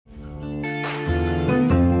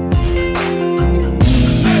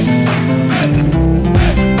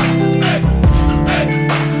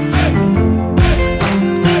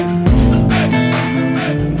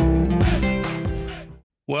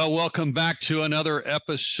welcome back to another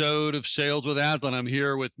episode of Sales with Aslan. I'm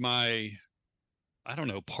here with my,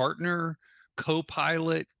 partner,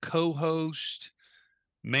 co-pilot, co-host,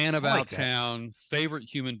 man about town, favorite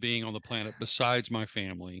human being on the planet besides my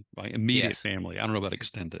family, my immediate family. I don't know about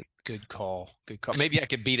extended. Good call. Maybe I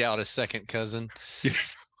could beat out a second cousin.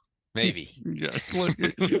 Maybe. Yeah.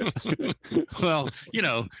 Well,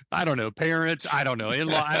 I don't know. Parents, I don't know.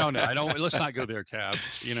 In-law, I don't know. Let's not go there, Tab.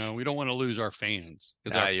 We don't want to lose our fans.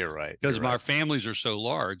 You're right. Because our families are so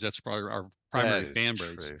large. That's probably our primary fan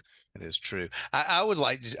base. It is true.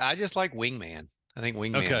 I just like Wingman. I think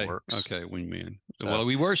Wingman works. Okay, Wingman. So, well,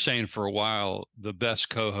 we were saying for a while the best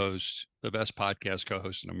podcast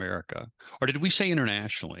co-host in America. Or did we say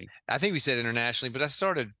internationally? I think we said internationally, but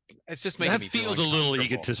it's just making me feel feels a little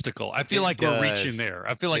egotistical. I feel like we're reaching there.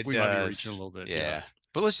 I feel like we might be reaching a little bit. Yeah.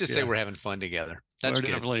 But let's just say we're having fun together. We're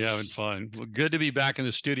definitely having fun. Well, good to be back in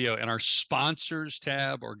the studio. And our sponsors,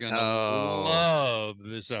 Tab, are going to love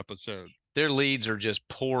this episode. Their leads are just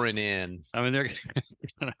pouring in. I mean,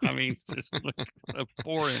 just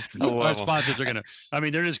pouring. Our sponsors are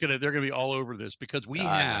they're going to be all over this because we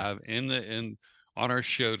have on our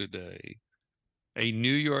show today a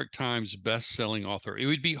New York Times best-selling author. It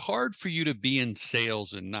would be hard for you to be in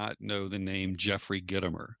sales and not know the name Jeffrey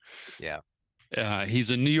Gitomer. Yeah.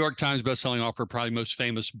 He's a New York Times best-selling author. Probably most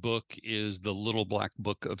famous book is the Little Red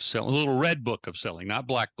Book of Selling, not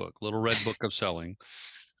Black Book, Little Red Book of Selling.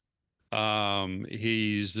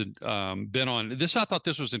 He's been on this. I thought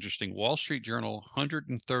this was interesting. Wall Street Journal,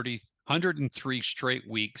 103 straight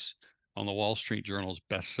weeks on the Wall Street Journal's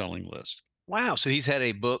best-selling list. Wow. So he's had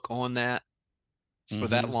a book on that for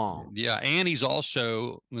that long. Yeah. And he's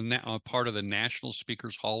also part of the National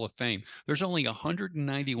Speakers Hall of Fame. There's only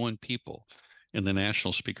 191 people in the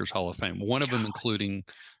National Speakers Hall of Fame. One of them including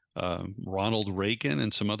Ronald Reagan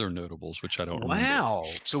and some other notables, which I don't remember. Wow.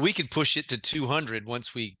 So we could push it to 200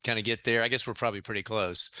 once we kind of get there. I guess we're probably pretty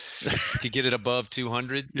close. Could get it above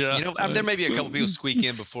 200. Yeah. There may be a couple people squeak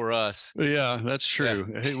in before us. Yeah, that's true.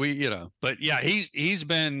 Yeah. But yeah, he's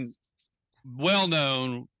been well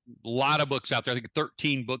known. A lot of books out there. I think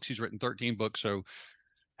 13 books. He's written 13 books. So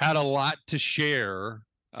had a lot to share.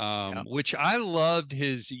 Which I loved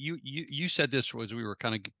you said this as we were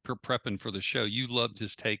kind of prepping for the show. You loved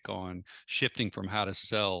his take on shifting from how to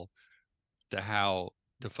sell to how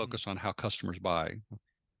to focus on how customers buy.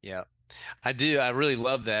 Yeah, I do. I really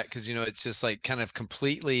love that because, it's just like kind of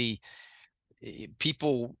completely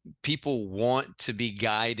people want to be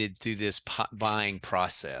guided through this buying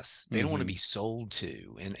process. They don't want to be sold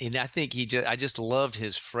to. And I think I just loved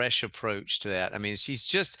his fresh approach to that. I mean,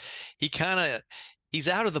 he's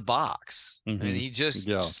out of the box and he just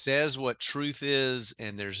says what truth is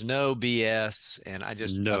and there's no BS. And I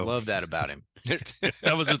love that about him.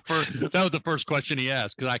 That was the first question he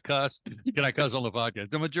asked. Can I cuss on the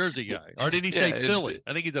podcast? I'm a Jersey guy. Or did he say Philly?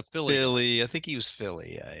 I think he's a Philly. I think he was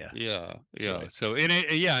Philly. Yeah. So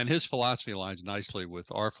and his philosophy aligns nicely with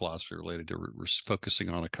our philosophy related to focusing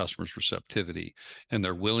on a customer's receptivity and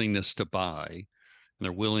their willingness to buy. And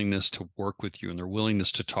their willingness to work with you and their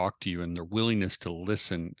willingness to talk to you and their willingness to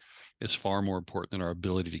listen is far more important than our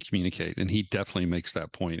ability to communicate. And he definitely makes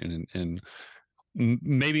that point. And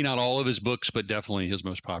maybe not all of his books, but definitely his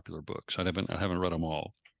most popular books. I haven't read them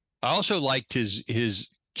all. I also liked his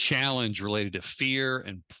challenge related to fear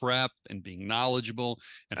and prep and being knowledgeable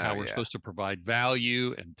and how we're supposed to provide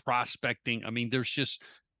value and prospecting. I mean, there's just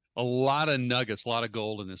a lot of nuggets, a lot of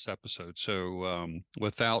gold in this episode. So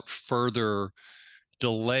without further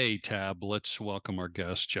delay, Tab, let's welcome our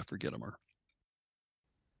guest, Jeffrey Gitomer.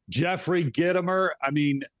 Jeffrey Gitomer, I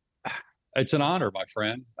mean, it's an honor, my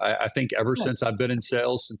friend. I think ever since I've been in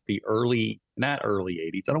sales, since the not early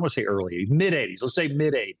 80s, I don't want to say early 80s, mid 80s, let's say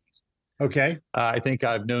mid 80s. Okay. I think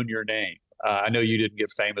I've known your name. I know you didn't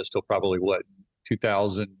get famous till probably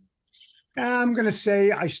 2000? I'm going to say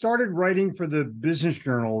I started writing for the business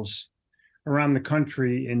journals around the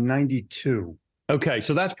country in 92. Okay,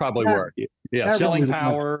 so that's probably where, Selling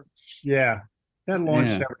Power. Yeah, that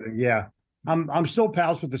launched everything. Yeah, I'm still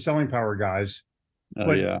pals with the Selling Power guys.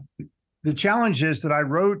 But the challenge is that I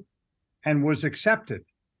wrote and was accepted.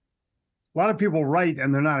 A lot of people write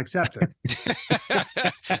and they're not accepted.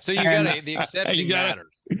 So the accepting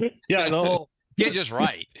matters. Yeah, you can't just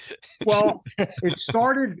write. Well, it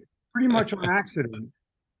started pretty much on accident.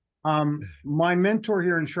 My mentor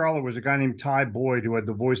here in Charlotte was a guy named Ty Boyd, who had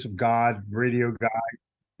the Voice of God radio guy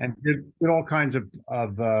and did all kinds of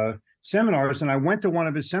seminars. And I went to one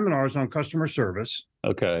of his seminars on customer service.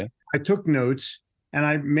 Okay. I took notes and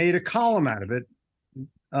I made a column out of it.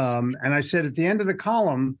 And I said, at the end of the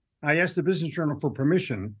column, I asked the Business Journal for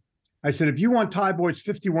permission I said, if you want Ty Boyd's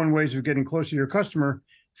 51 ways of getting closer to your customer,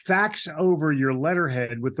 fax over your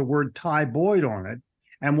letterhead with the word Ty Boyd on it,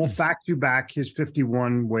 and we'll fax you back his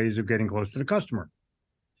 51 ways of getting close to the customer.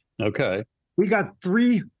 Okay. We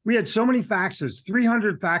had so many faxes,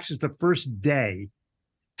 300 faxes the first day,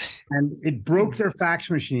 and it broke their fax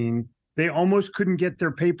machine. They almost couldn't get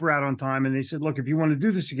their paper out on time. And they said, look, if you want to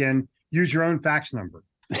do this again, use your own fax number.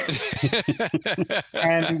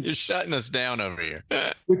 And you're shutting us down over here.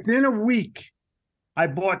 Within a week, I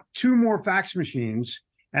bought 2 more fax machines,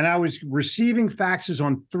 and I was receiving faxes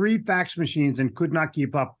on 3 fax machines and could not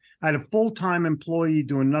keep up. I had a full-time employee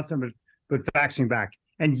doing nothing but faxing back.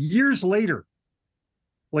 And years later,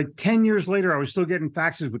 like 10 years later, I was still getting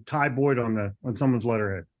faxes with Ty Boyd on someone's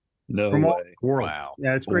letterhead. No from all way. the world. Wow.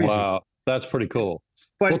 Yeah, it's crazy. Wow. That's pretty cool.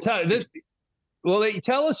 But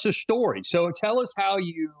Tell us the story. So tell us how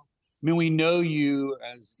we know you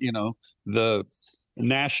as, the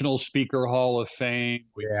National Speaker Hall of Fame.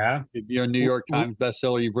 Yeah. You're a New York Times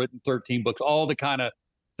bestseller. You've written 13 books, all the kind of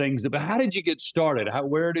things. But how did you get started?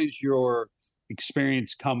 Where does your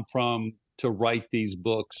experience come from to write these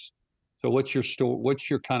books? So what's your story? What's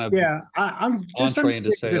your kind of I'm entree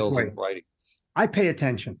into sales and writing? I pay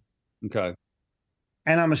attention. Okay.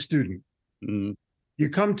 And I'm a student. Mm. You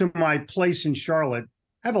come to my place in Charlotte,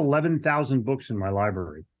 I have 11,000 books in my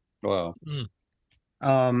library. Wow.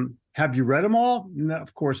 Have you read them all? No,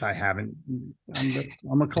 of course I haven't.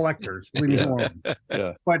 I'm a collector. So leave me alone.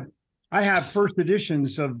 Yeah. But I have first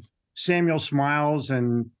editions of Samuel Smiles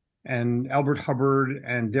and Albert Hubbard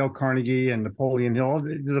and Dale Carnegie and Napoleon Hill,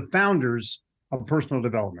 the founders of personal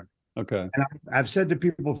development. Okay. And I've said to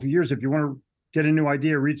people for years, if you want to get a new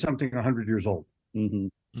idea, read something 100 years old. Mm-hmm.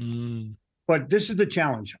 Mm. But this is the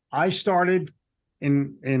challenge. I started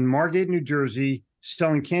in Margate, New Jersey,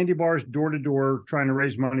 selling candy bars door to door, trying to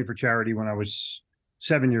raise money for charity when I was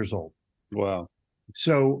 7 years old. Wow.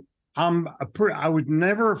 So I was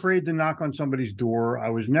never afraid to knock on somebody's door. I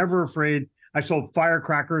was never afraid. I sold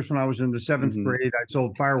firecrackers when I was in the 7th grade. I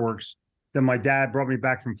sold fireworks. Then my dad brought me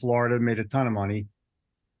back from Florida, made a ton of money.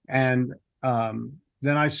 And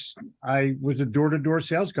then I was a door-to-door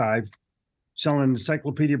sales guy selling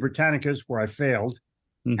Encyclopedia Britannicas where I failed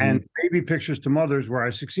and baby pictures to mothers where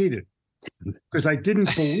I succeeded. Because I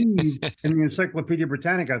didn't believe in the Encyclopedia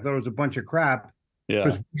Britannica. I thought it was a bunch of crap. Yeah.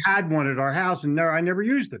 Because we had one at our house and I never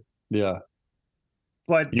used it. Yeah.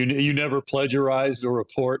 But you never plagiarized a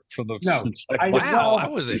report from the encyclopedia? Wow, I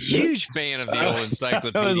was a huge fan of the old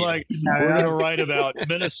encyclopedia. I was like, we're going to write about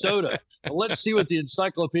Minnesota. Well, let's see what the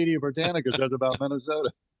Encyclopedia Britannica says about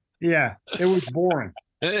Minnesota. Yeah, it was boring.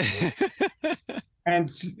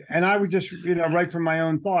 and I would just write from my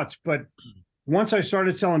own thoughts. But once I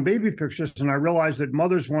started selling baby pictures, and I realized that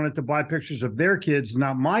mothers wanted to buy pictures of their kids,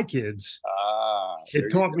 not my kids,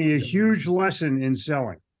 it taught me a huge lesson in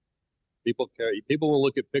selling. People care. People will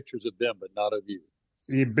look at pictures of them, but not of you.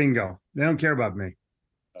 Yeah, bingo. They don't care about me.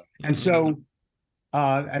 And so,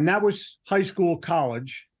 and that was high school,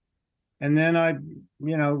 college. And then I,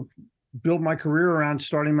 built my career around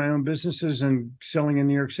starting my own businesses and selling in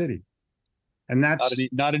New York City. And that's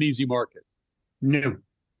not an easy market. No.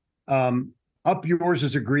 Up yours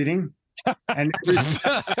is a greeting. And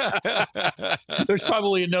there's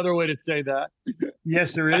probably another way to say that.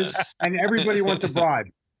 Yes, there is. And everybody wants a bribe.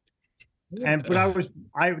 But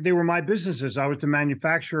they were my businesses. I was the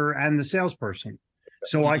manufacturer and the salesperson.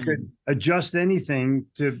 So I could adjust anything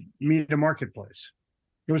to meet a marketplace.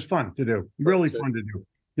 It was fun to do. Really fun to do.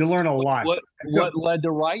 You learn a lot. What led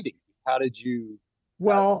to writing? How did you?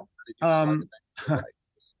 Well, I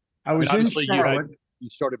was in Charlotte. You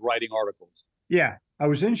started writing articles. Yeah, I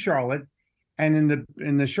was in Charlotte, and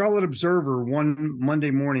in the Charlotte Observer one Monday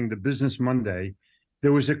morning, the Business Monday,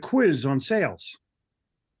 there was a quiz on sales.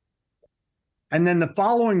 And then the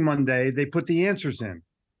following Monday, they put the answers in,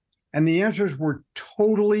 and the answers were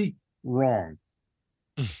totally wrong.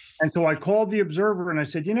 And so I called the Observer and I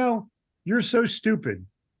said, you're so stupid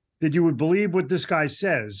that you would believe what this guy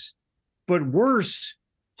says, but worse,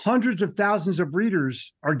 hundreds of thousands of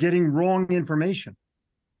readers are getting wrong information.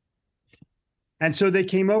 And so they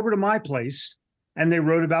came over to my place and they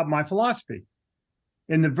wrote about my philosophy.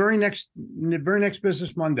 In the very next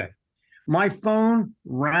Business Monday, my phone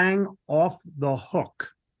rang off the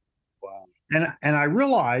hook. Wow. And I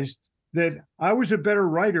realized that I was a better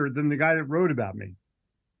writer than the guy that wrote about me.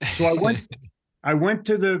 So I went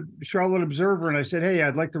to the Charlotte Observer and I said, hey,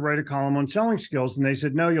 I'd like to write a column on selling skills. And they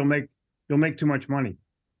said, no, you'll make too much money.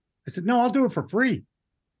 I said, no, I'll do it for free.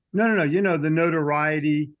 No, the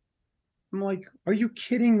notoriety. I'm like, are you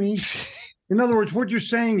kidding me? In other words, what you're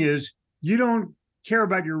saying is you don't care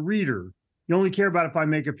about your reader. You only care about if I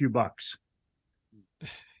make a few bucks.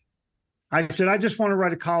 I said, I just want to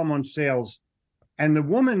write a column on sales. And the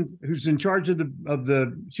woman who's in charge of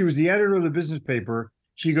she was the editor of the business paper.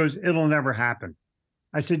 She goes, it'll never happen.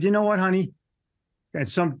 I said, you know what, honey? And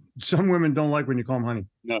some women don't like when you call them honey.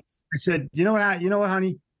 No. I said, you know what,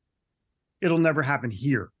 honey? It'll never happen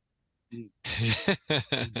here.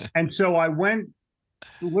 And so I went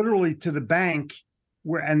literally to the bank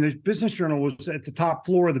and the Business Journal was at the top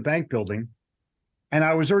floor of the bank building. And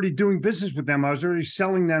I was already doing business with them. I was already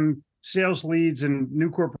selling them sales leads and new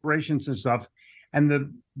corporations and stuff. And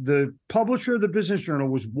the publisher of the Business Journal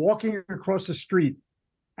was walking across the street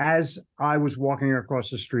as I was walking across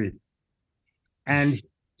the street. And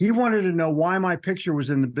he wanted to know why my picture was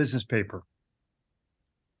in the business paper.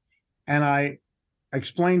 And I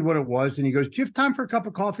explained what it was. And he goes, do you have time for a cup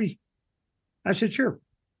of coffee? I said, sure.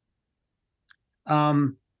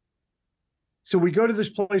 So we go to this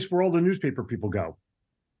place where all the newspaper people go.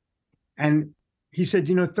 And he said,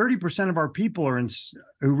 30% of our people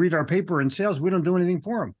who read our paper in sales, we don't do anything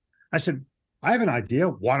for them. I said, I have an idea.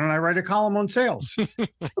 Why don't I write a column on sales?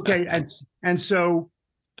 Okay. And so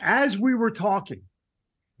as we were talking,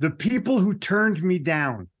 the people who turned me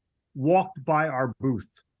down walked by our booth.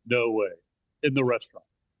 No way. In the restaurant.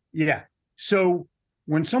 Yeah. So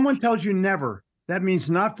when someone tells you never, that means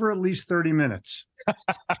not for at least 30 minutes. but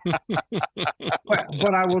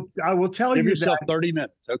I will tell Give you yourself that, 30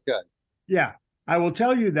 minutes. Okay. Yeah. I will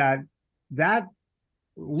tell you that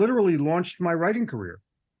literally launched my writing career.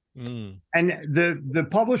 And the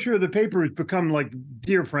publisher of the paper has become like a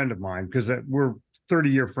dear friend of mine because we're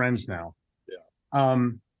 30-year friends now. Yeah.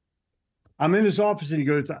 I'm in his office and he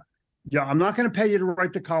goes, yeah, I'm not going to pay you to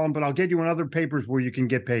write the column, but I'll get you in other papers where you can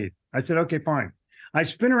get paid. I said, okay, fine. I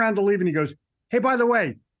spin around to leave and he goes, hey, by the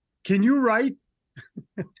way, can you write?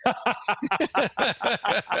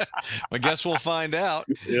 I guess we'll find out.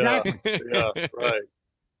 Yeah, yeah, right.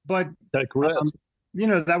 But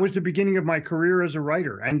that was the beginning of my career as a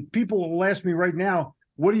writer. And people will ask me right now,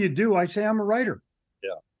 what do you do? I say I'm a writer.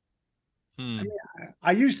 Yeah.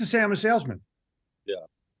 I used to say I'm a salesman. Yeah.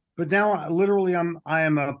 But now literally I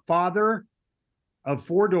am a father of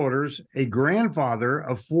 4 daughters, a grandfather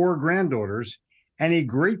of 4 granddaughters, and a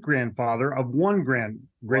great-grandfather of 1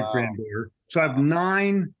 great-granddaughter. So I have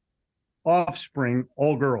 9 offspring,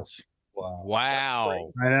 all girls.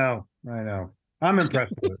 Wow. I know. I'm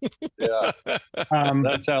impressed with it. Yeah.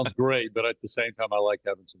 That sounds great, but at the same time, I like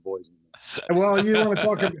having some boys in there. Well, you want to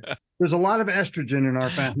talk about, there's a lot of estrogen in our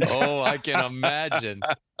family. Oh, I can imagine.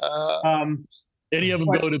 Any of them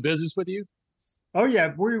go to business with you? Oh,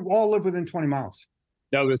 yeah. We all live within 20 miles.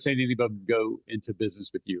 No, but say any of them go into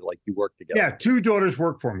business with you, like you work together. Yeah, 2 daughters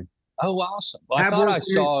work for me. Oh, awesome. Well, I thought I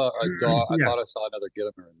saw a dog. I thought I saw another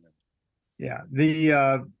Gitomer in there. Yeah,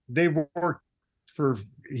 they've worked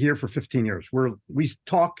here for 15 years. We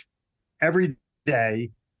talk every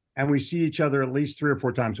day, and we see each other at least 3 or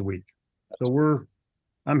 4 times a week. So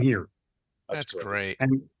I'm here. That's great.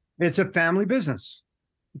 And it's a family business.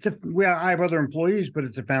 I have other employees, but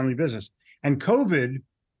it's a family business. And COVID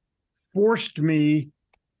forced me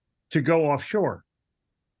to go offshore.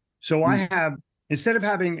 So I have, instead of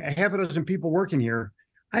having a half a dozen people working here,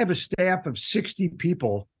 I have a staff of 60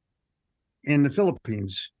 people in the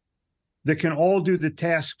Philippines that can all do the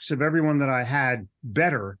tasks of everyone that I had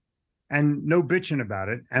better and no bitching about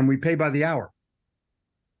it. And we pay by the hour.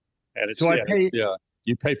 And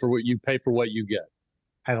you pay for what you get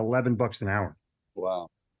at $11 an hour. Wow.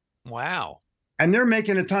 And they're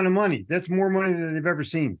making a ton of money. That's more money than they've ever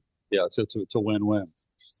seen. Yeah. So it's a win-win.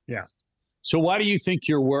 Yeah. So why do you think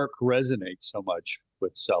your work resonates so much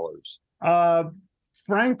with sellers?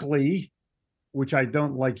 Frankly, which I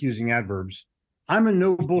don't like using adverbs, I'm a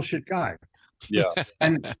no bullshit guy. Yeah.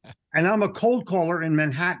 And I'm a cold caller in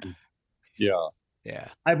Manhattan. Yeah. Yeah.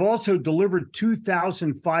 I've also delivered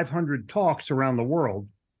 2,500 talks around the world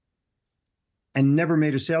and never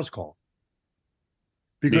made a sales call.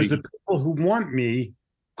 Because the people who want me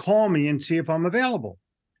call me and see if I'm available.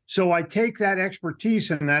 So I take that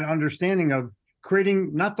expertise and that understanding of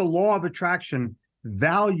creating not the law of attraction,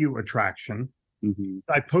 value attraction. Mm-hmm.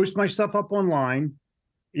 I post my stuff up online,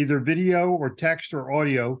 either video or text or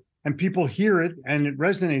audio, and people hear it and it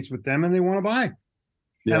resonates with them and they want to buy.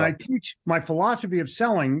 Yeah. And I teach, my philosophy of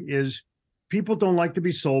selling is people don't like to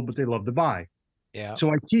be sold, but they love to buy. Yeah.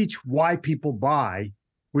 So I teach why people buy,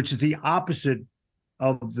 which is the opposite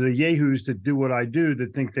of the yahoos that do what I do,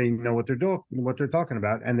 that think they know what they're talking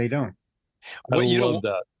about, and they don't. Well, I love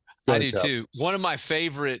that. I do too. One of my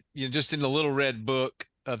favorite, just in the Little Red Book,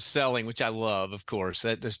 of selling, which I love, of course.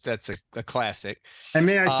 That's a classic. And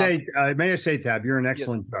may I say, Tab, you're an Yes.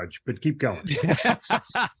 excellent judge, but keep going.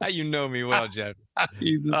 You know me well, Jeff.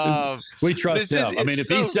 We But trust it's just- him. I mean, it's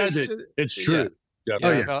if he so- says it's it, just- it's yeah. true. Yeah,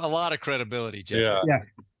 Oh, yeah. a lot of credibility, Jeff. Yeah.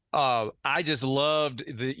 Yeah. I just loved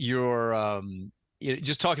your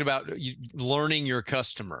just talking about learning your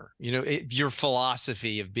customer, your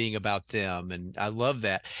philosophy of being about them. And I love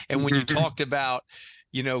that. And when you talked about,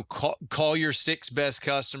 call your 6 best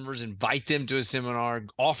customers, invite them to a seminar,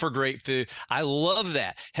 offer great food. I love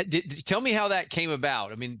that. Tell me how that came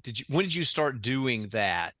about. I mean, when did you start doing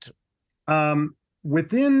that?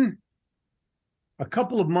 Within a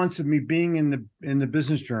couple of months of me being in the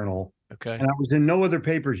Business Journal, Okay. and I was in no other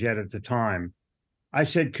papers yet at the time, I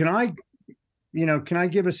said, can I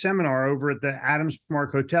give a seminar over at the Adams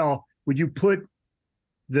Mark Hotel? Would you put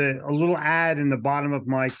a little ad in the bottom of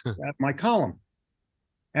my column?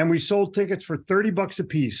 And we sold tickets for $30 a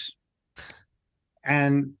piece,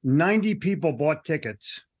 and 90 people bought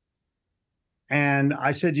tickets. And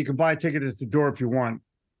I said, you can buy a ticket at the door if you want.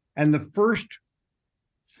 And the first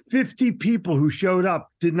 50 people who showed up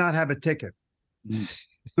did not have a ticket.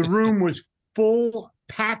 The room was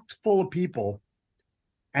packed full of people.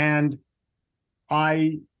 And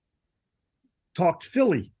I talked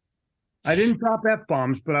Philly. I didn't drop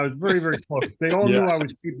F-bombs, but I was very, very close. They all knew I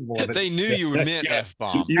was capable of it. They knew you meant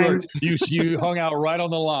F-bomb. You hung out right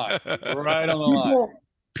on the line. Right on the line.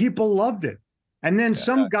 People loved it. And then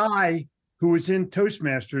some guy who was in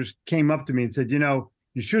Toastmasters came up to me and said, you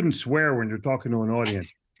shouldn't swear when you're talking to an audience.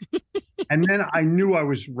 And then I knew I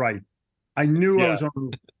was right. I knew I was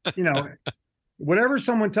on, whatever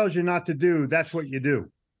someone tells you not to do, that's what you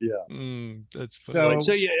do. Yeah. That's funny.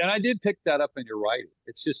 So, yeah, and I did pick that up in your writing.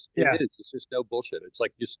 It's just, it's just no bullshit. It's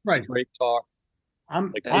like just straight talk.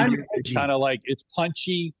 I'm kind of like, it's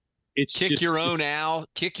punchy. It's kick your own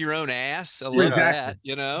ass. I love that.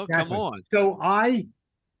 Exactly. Come on. So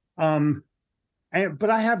but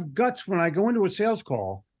I have guts when I go into a sales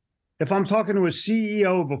call. If I'm talking to a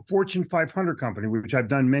CEO of a Fortune 500 company, which I've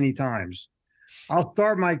done many times, I'll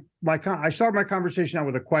start my conversation out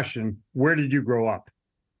with a question: where did you grow up?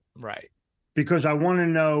 Right. Because I want to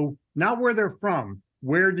know not where they're from,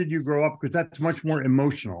 where did you grow up? Because that's much more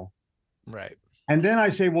emotional. Right. And then I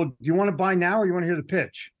say, well, do you want to buy now or you want to hear the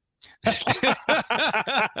pitch?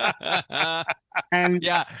 And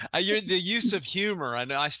you're the use of humor. I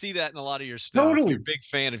know I see that in a lot of your stuff. Totally. You're a big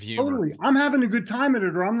fan of humor. Totally. I'm having a good time at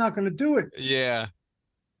it, or I'm not going to do it. Yeah.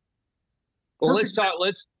 Well,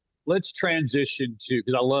 let's transition to,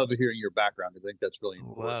 because I love hearing your background. I think that's really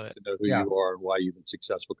important to know who you are and why you've been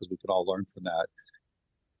successful, because we can all learn from that.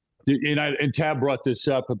 And Tab brought this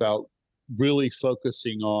up about really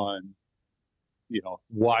focusing on,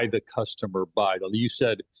 why the customer buys. You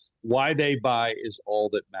said why they buy is all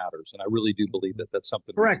that matters. And I really do believe that that's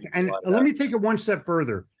something. Correct. And let me take it one step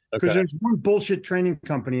further, because there's one bullshit training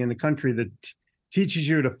company in the country that teaches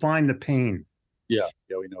you to find the pain. Yeah,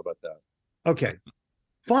 we know about that. Okay.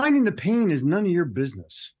 Finding the pain is none of your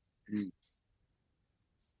business.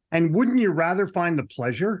 And wouldn't you rather find the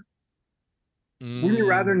pleasure? Wouldn't you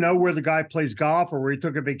rather know where the guy plays golf, or where he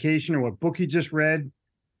took a vacation, or what book he just read?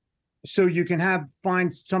 So you can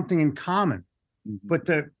find something in common. But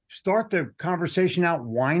to start the conversation out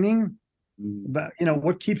whining about,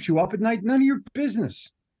 what keeps you up at night, none of your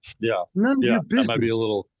business. Yeah. None of your business. That might be a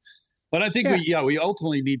little, but I think we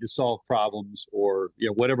ultimately need to solve problems, or,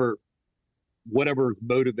 whatever's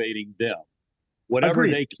motivating them, whatever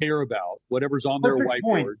they care about, whatever's on their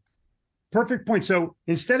whiteboard. Perfect point. So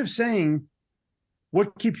instead of saying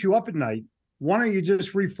what keeps you up at night, why don't you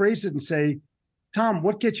just rephrase it and say, Tom,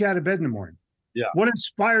 what gets you out of bed in the morning? Yeah. What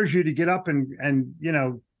inspires you to get up and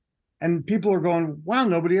people are going, wow,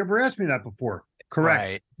 nobody ever asked me that before. Correct.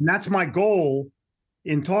 Right. And that's my goal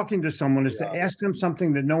in talking to someone, is to ask them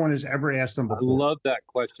something that no one has ever asked them before. I love that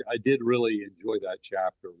question. I did really enjoy that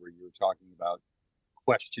chapter where you were talking about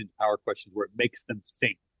power questions, where it makes them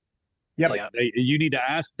think. Yeah. You need to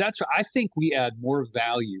ask. I think we add more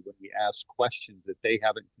value when we ask questions that they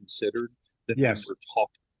haven't considered than when we're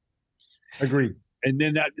talking. Agreed. And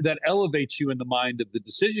then that elevates you in the mind of the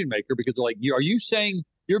decision maker, because are you saying,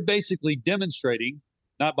 you're basically demonstrating,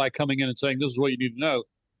 not by coming in and saying, this is what you need to know.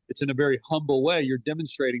 It's in a very humble way. You're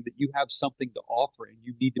demonstrating that you have something to offer, and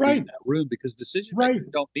you need to be in that room, because decision makers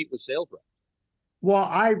don't meet with sales reps. Well,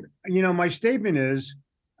 my statement is,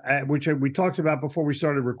 which we talked about before we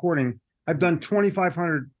started recording, I've done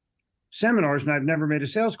 2,500 seminars and I've never made a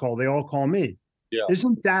sales call. They all call me. Yeah.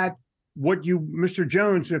 Isn't that what Mr.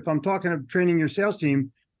 Jones, if I'm talking of training your sales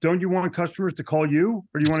team, don't you want customers to call you,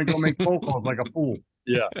 or do you want to go make cold calls like a fool?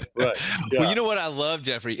 Yeah, right. Yeah. Well, you know what I love,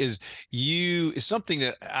 Jeffrey, is something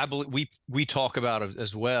that I believe we talk about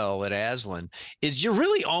as well at Aslan, is you're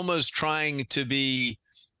really almost trying to be,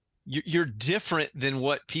 you're different than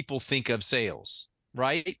what people think of sales,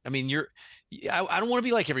 right? I mean, I don't want to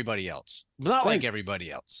be like everybody else. I'm not like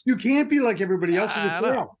everybody else. You can't be like everybody else in the I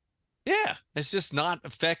know. sale. Yeah, it's just not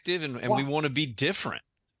effective, and we want to be different.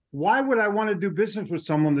 Why would I want to do business with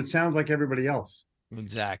someone that sounds like everybody else?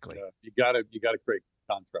 Exactly. You gotta create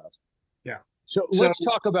contrast. Yeah. So let's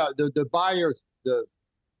talk about the buyer,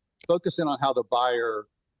 focusing on how the buyer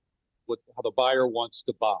wants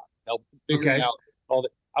to buy. Figuring out all the.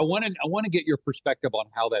 I want to get your perspective on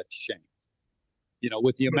how that's changed.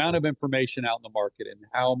 With the amount of information out in the market and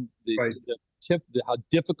how how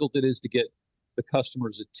difficult it is to get the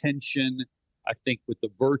customer's attention. I think with the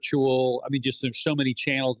virtual, just there's so many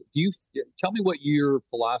channels. Tell me what your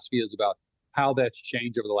philosophy is about how that's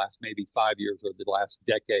changed over the last maybe 5 years or the last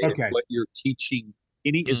decade? Okay. What you're teaching?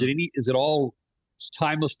 Is it all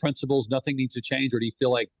timeless principles? Nothing needs to change, or do you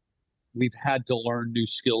feel like we've had to learn new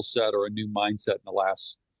skill set or a new mindset in the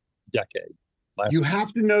last decade? You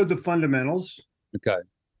have to know the fundamentals. Okay.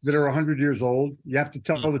 That are 100 years old. You have to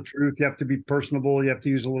tell the truth. You have to be personable. You have to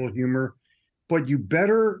use a little humor. But you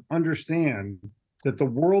better understand that the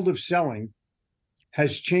world of selling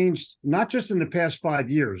has changed, not just in the past 5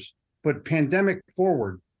 years, but pandemic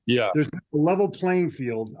forward. Yeah. There's a level playing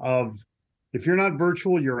field of, if you're not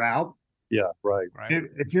virtual, you're out. Yeah, right.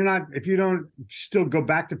 If you don't still go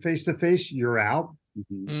back to face, you're out.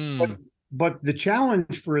 Mm-hmm. But the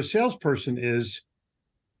challenge for a salesperson is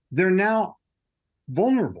they're now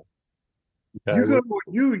vulnerable. Okay.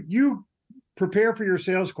 You prepare for your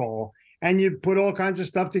sales call and you put all kinds of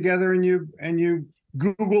stuff together and you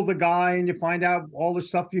Google the guy and you find out all the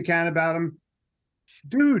stuff you can about him.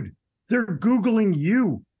 Dude, they're Googling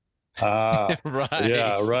you. Right.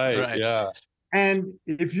 Yeah, right. Yeah. And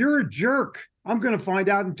if you're a jerk, I'm going to find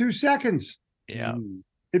out in 2 seconds. Yeah.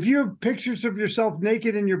 If you have pictures of yourself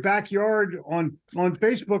naked in your backyard on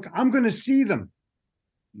Facebook, I'm going to see them.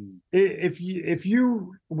 If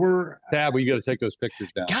you were Tab, you got to take those pictures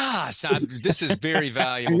down. Gosh, this is very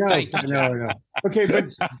valuable. Thank you. I know. Okay,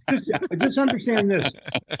 but just understand this.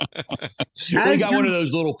 We got one of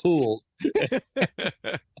those little pools.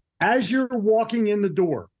 As you're walking in the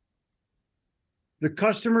door, the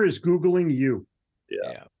customer is Googling you.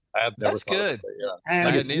 Yeah. I've never That's good.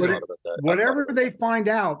 And whatever they find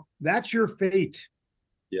out, that's your fate.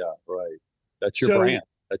 Yeah, right. That's your brand.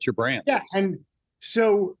 That's your brand. Yeah, and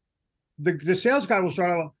so the sales guy will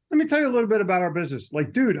start out, let me tell you a little bit about our business.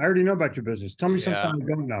 Like, dude, I already know about your business. Tell me something I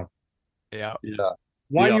don't know. Yeah. Yeah.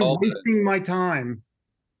 Why are you wasting my time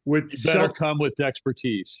with you better come with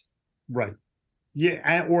expertise. Right.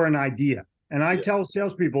 Yeah, or an idea. And I tell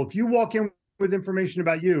salespeople, if you walk in with information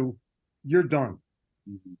about you, you're done.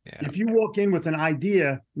 Yeah. If you walk in with an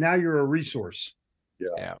idea, now you're a resource.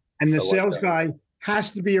 Yeah. And the sales guy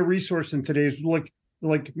has to be a resource in today's like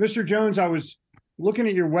Mr. Jones, I was looking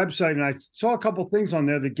at your website and I saw a couple things on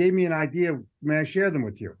there that gave me an idea. May I share them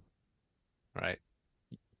with you? Right.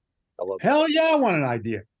 Hell yeah, I want an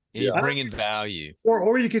idea. Yeah. Bringing value.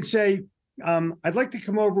 Or you could say, I'd like to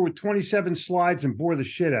come over with 27 slides and bore the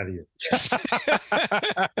shit out of you.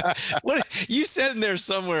 What you said in there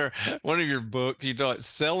somewhere, one of your books, you thought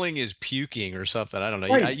selling is puking or something. I don't know.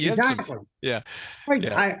 Right, you exactly. Yeah. Right.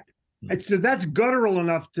 Yeah. So that's guttural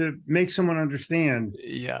enough to make someone understand.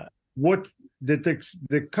 Yeah. What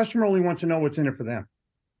the customer only wants to know what's in it for them.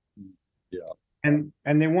 Yeah. And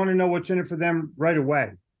they want to know what's in it for them right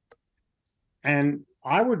away. And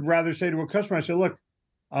I would rather say to a customer, I say, look,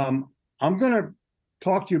 I'm going to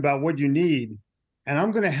talk to you about what you need, and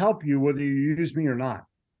I'm going to help you whether you use me or not.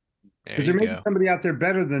 Because there may be somebody out there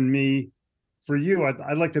better than me for you.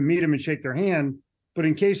 I'd like to meet them and shake their hand. But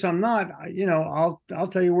in case I'm not, I'll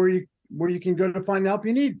tell you where you can go to find the help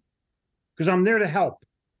you need. Because I'm there to help.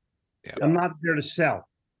 Yeah. I'm not there to sell.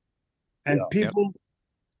 And people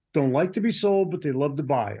don't like to be sold, but they love to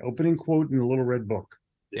buy. Opening quote in the little red book.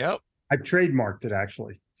 Yep. I've trademarked it,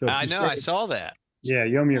 actually. So I know. I saw that. Yeah,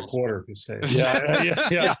 you owe me a quarter if you say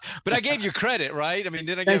it. Yeah. But I gave you credit, right? I mean,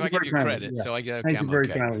 I give you credit? Yeah. So I got. Thank you very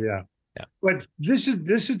kindly. Yeah. But this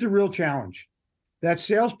is the real challenge. That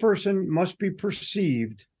salesperson must be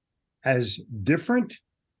perceived as different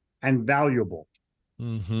and valuable.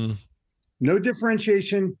 Mm-hmm. No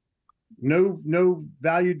differentiation, no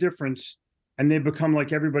value difference, and they become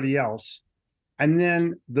like everybody else. And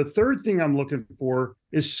then the third thing I'm looking for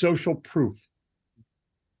is social proof.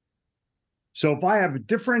 So if I have a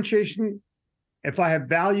differentiation, if I have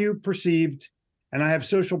value perceived, and I have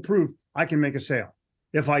social proof, I can make a sale.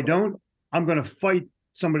 If I don't, I'm going to fight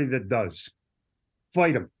somebody that does.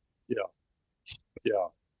 Fight them.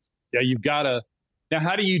 Yeah, you've got to. Now,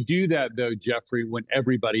 how do you do that, though, Jeffrey, when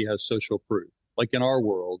everybody has social proof? Like in our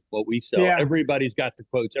world, what we sell, everybody's got the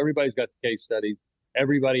quotes, everybody's got the case studies,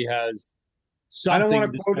 everybody has something. I don't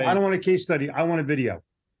want a quote. I don't want a case study. I want a video.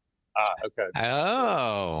 Okay.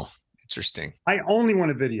 Oh, interesting. I only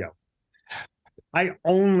want a video. I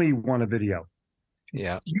only want a video.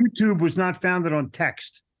 Yeah. YouTube was not founded on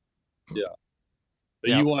text. Yeah.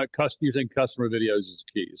 But you want you think customer videos is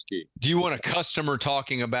key. Do you want a customer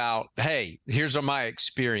talking about, hey, here's my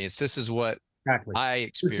experience. This is what I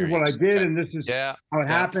experienced. This is what I did, and this is how it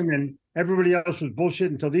happened. And everybody else was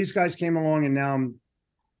bullshit until these guys came along, and now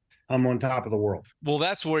I'm on top of the world. Well,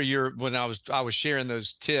 that's where when I was sharing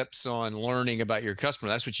those tips on learning about your customer,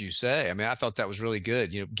 that's what you say. I mean, I thought that was really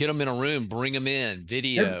good. You know, get them in a room, bring them in,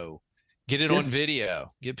 video, get it on video,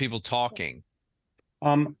 get people talking.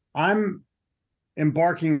 I'm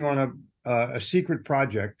embarking on a secret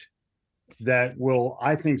project that will,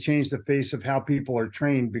 I think, change the face of how people are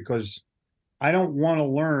trained, because I don't want to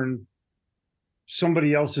learn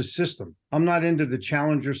somebody else's system. I'm not into the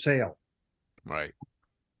challenger sale. Right.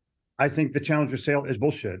 I think the challenger sale is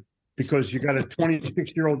bullshit, because you got a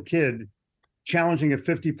 26-year-old kid challenging a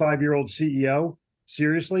 55-year-old CEO.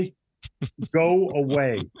 Seriously? Go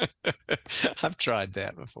away. I've tried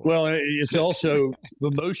that before. Well, it's also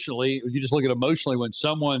emotionally, if you just look at emotionally, when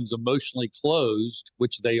someone's emotionally closed,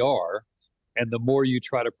 which they are, and the more you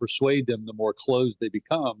try to persuade them, the more closed they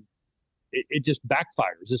become, it just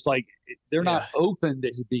backfires. It's like they're not open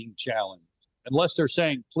to being challenged unless they're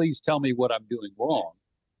saying, please tell me what I'm doing wrong.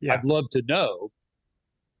 Yeah. I'd love to know.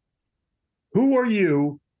 Who are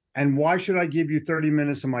you, and why should I give you 30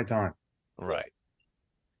 minutes of my time? Right.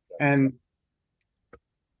 And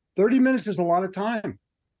 30 minutes is a lot of time.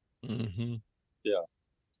 Mm-hmm. Yeah.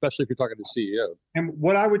 Especially if you're talking to the CEO. And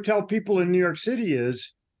what I would tell people in New York City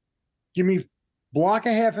is, block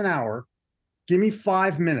a half an hour, give me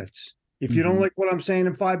 5 minutes. If you don't like what I'm saying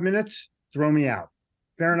in 5 minutes, throw me out.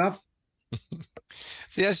 Fair enough?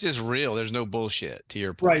 See, that's just real. There's no bullshit, to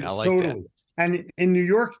your point. Right, I like that. And in New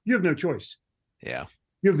York, you have no choice. Yeah.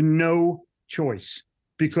 You have no choice,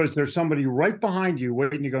 because there's somebody right behind you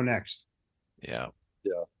waiting to go next. Yeah.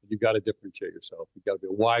 Yeah. You got to differentiate yourself. You got to be,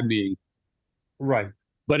 why me? Right.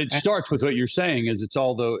 But it starts with what you're saying is it's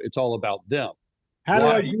all about them. How do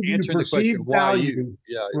I give you perceived value?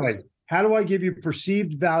 Yeah. Right. How do I give you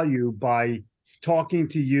perceived value by talking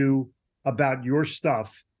to you about your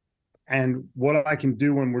stuff and what I can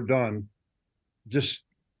do when we're done? Just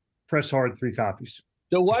press hard 3 copies.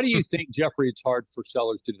 So why do you think, Jeffrey, it's hard for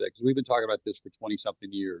sellers to do that? Because we've been talking about this for 20-something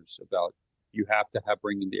years, about you have to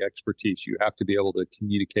bring in the expertise. You have to be able to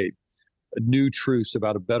communicate new truths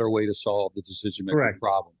about a better way to solve the decision-making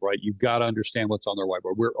problem, right? You've got to understand what's on their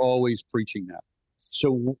whiteboard. We're always preaching that.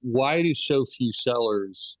 So why do so few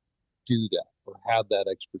sellers do that or have that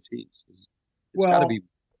expertise? It's got to be.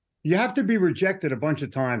 You have to be rejected a bunch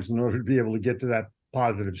of times in order to be able to get to that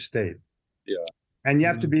positive state. Yeah. And you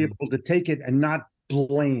have to be able to take it and not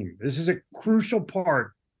blame. This is a crucial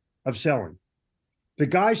part of selling. The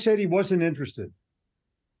guy said he wasn't interested.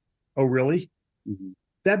 Oh, really? Mm-hmm.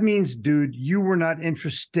 That means, dude, you were not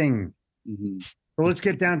interesting. Mm-hmm. So let's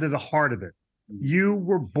get down to the heart of it. Mm-hmm. You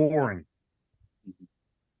were boring. Mm-hmm.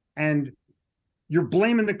 And you're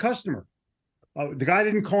blaming the customer. The guy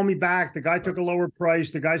didn't call me back. The guy took a lower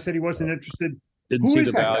price. The guy said he wasn't interested. Didn't see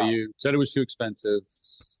the value. Said it was too expensive.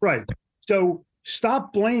 Right. So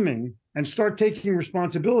stop blaming and start taking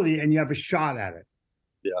responsibility, and you have a shot at it.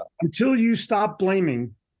 Yeah. Until you stop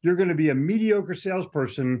blaming, you're going to be a mediocre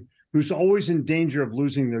salesperson who's always in danger of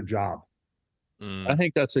losing their job. I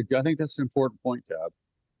think that's an important point, Tab.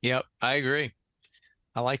 Yep, I agree.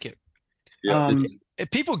 I like it. Yeah. If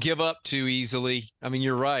people give up too easily, I mean,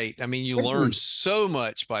 you're right. I mean, you learn so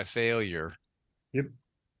much by failure. Yep.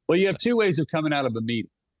 Well, you have 2 ways of coming out of a meeting.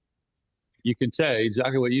 You can say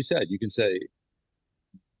exactly what you said. You can say,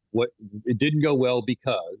 it didn't go well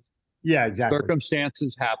because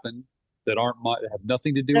circumstances happen that have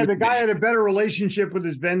nothing to do with the guy had a better relationship with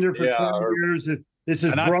his vendor for 20 years.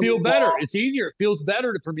 And I feel better. It's easier. It feels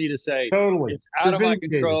better for me to say, it's out of my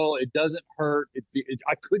control. It doesn't hurt.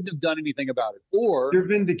 I couldn't have done anything about it. Or you're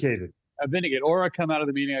vindicated. I'm vindicated. Or I come out of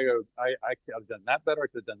the meeting, I go, I could have done that better. I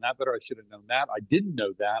could have done that better. I should have known that. I didn't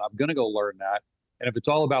know that. I'm going to go learn that. And if it's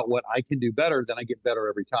all about what I can do better, then I get better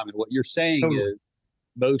every time. And what you're saying is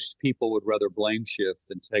most people would rather blame shift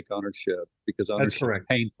than take ownership, because ownership is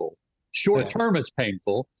painful. Short term, it's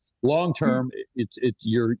painful. Long term, it's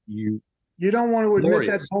you don't want to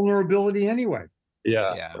admit that vulnerability anyway.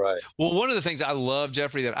 Yeah, Yeah. right. Well, one of the things I love,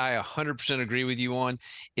 Jeffrey, that I 100% agree with you on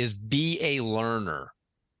is be a learner.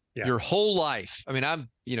 Yeah. Your whole life. I mean, I'm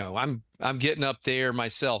getting up there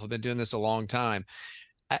myself. I've been doing this a long time.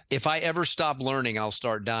 If I ever stop learning, I'll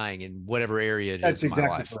start dying in whatever area it That's is in my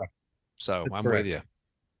exactly life. correct. So That's I'm correct. with you.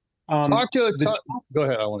 Go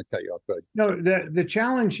ahead. I want to cut you off. Go ahead. No, the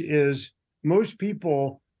challenge is most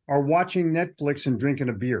people are watching Netflix and drinking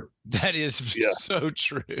a beer. That is so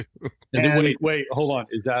true. And then wait, hold on.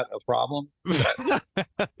 Is that a problem? Well,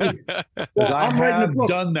 I I'm writing a have book.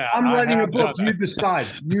 done that. I'm I writing a have book. done You decide.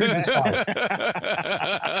 You decide.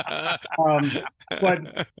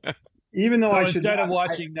 But even though I should instead of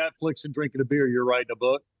watching Netflix and drinking a beer, you're writing a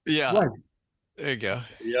book. Yeah. Right. There you go.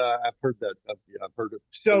 Yeah, I've heard that. I've heard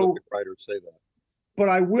So writers say that. but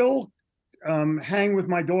I will hang with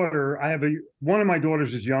my daughter. I have one of my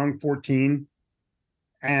daughters is young, 14.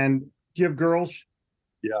 And do you have girls?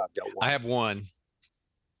 Yeah, I've got one. I have one.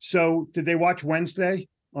 So did they watch Wednesday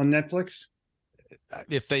on Netflix?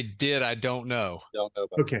 If they did, I don't know. Don't know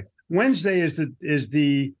about Okay. Wednesday is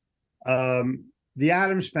the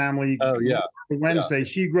Addams Family. Oh yeah. Wednesday,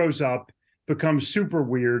 she grows up, becomes super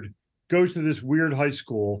weird, goes to this weird high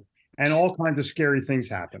school, and all kinds of scary things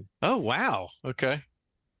happen. Oh wow. Okay.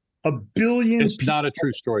 A billion. It's not a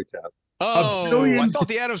true story, Tab. Oh, billion- I thought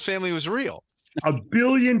the Addams Family was real. A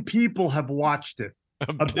billion people have watched it.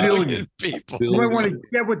 A billion people. You might want to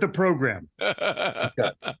get with the program. They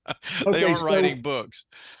Okay, aren't so- writing books.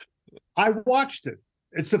 I watched it.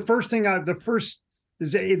 It's the first thing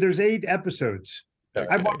there's 8 episodes. Okay.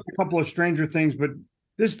 I watched a couple of Stranger Things, but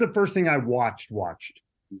this is the first thing I watched.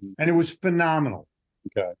 Mhm. And it was phenomenal.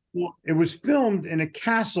 Okay. Well, it was filmed in a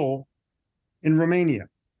castle in Romania.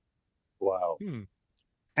 Wow.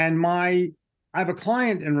 And I have a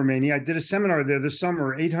client in Romania. I did a seminar there this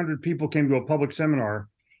summer. 800 people came to a public seminar,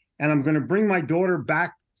 and I'm going to bring my daughter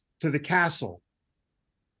back to the castle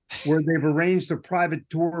where they've arranged a private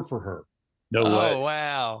tour for her. No way. Oh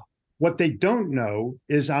wow. What they don't know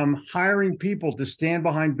is I'm hiring people to stand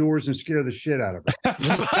behind doors and scare the shit out of her.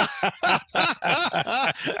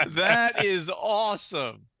 That is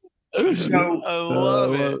awesome. So, I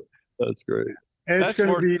love it. That's great. it's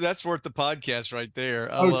going to be That's worth the podcast right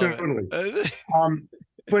there. I love totally. it.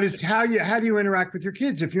 But it's how do you interact with your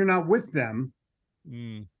kids if you're not with them?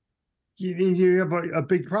 You have a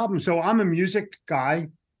big problem. So I'm a music guy,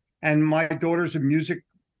 and my daughter's a music.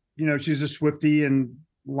 She's a Swiftie, and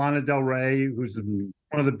Lana Del Rey, who's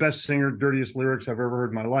one of the best singer, dirtiest lyrics I've ever heard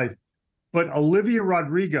in my life. But Olivia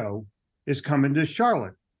Rodrigo is coming to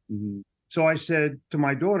Charlotte. So I said to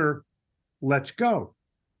my daughter, let's go.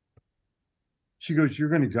 She goes, you're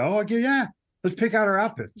going to go? I go, yeah, let's pick out our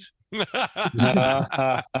outfits.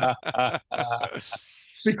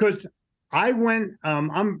 Because I went,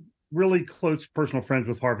 I'm really close personal friends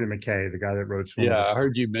with Harvey McKay, the guy that wrote Swim. Yeah, I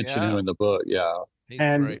heard you mention him in the book. Yeah. He's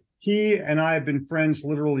and great. he and I have been friends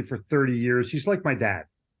literally for 30 years. He's like my dad.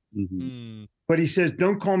 But he says,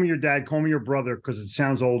 don't call me your dad, call me your brother, because it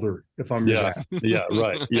sounds older if I'm your dad. Yeah,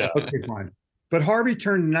 right. Yeah. Okay, fine. But Harvey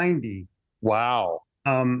turned 90 Wow.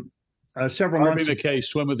 several Harvey months ago. McKay,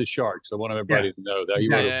 Swim with the Sharks. I want everybody to know that. He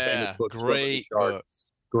wrote a famous book, Swim with the Great Sharks. book.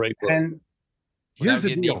 Great book. And Without here's the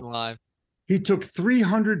getting deal. eaten live. He took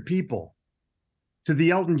 300 people to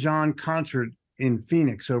the Elton John concert in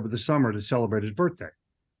Phoenix over the summer to celebrate his birthday.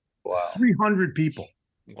 Wow. 300 people.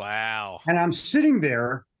 Wow. And I'm sitting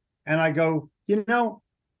there and I go,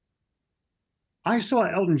 I saw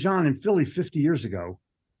Elton John in Philly 50 years ago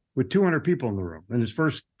with 200 people in the room in his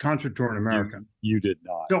first concert tour in America. You did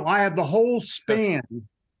not. So I have the whole span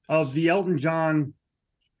of the Elton John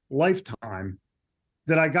lifetime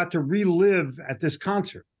that I got to relive at this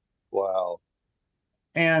concert. Wow.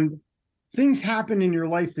 And things happen in your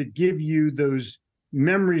life that give you those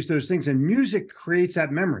memories, those things, and music creates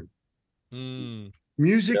that memory.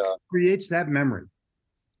 Music creates that memory.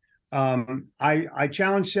 I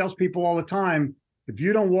challenge salespeople all the time. If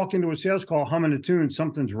you don't walk into a sales call humming a tune,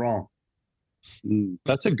 something's wrong.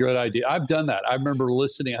 That's a good idea. I've done that. I remember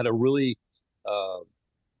listening. I had a really, I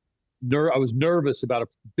was nervous about a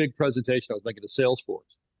big presentation I was making to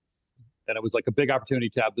Salesforce. And it was like a big opportunity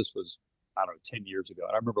tab. This was, I don't know, 10 years ago.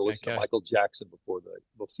 And I remember listening to Michael Jackson before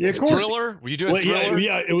Yeah, of course. Thriller? Were you doing Thriller?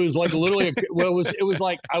 Yeah, it was like literally, it was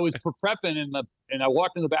like I was prepping and I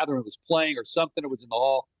walked in the bathroom, it was playing or something. It was in the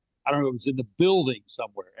hall. I don't know, it was in the building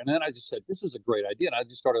somewhere. And then I just said, this is a great idea. And I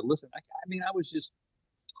just started listening. I was just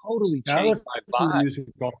totally changed my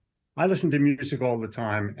vibe. I listen to music all the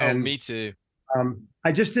time. And me too.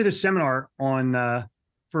 I just did a seminar on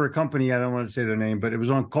for a company, I don't want to say their name, but it was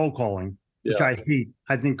on cold calling, which I hate.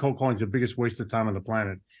 I think cold calling is the biggest waste of time on the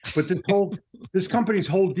planet. But this company's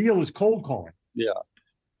whole deal is cold calling. Yeah.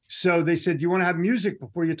 So they said, "Do you want to have music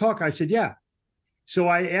before you talk?" I said, "Yeah." So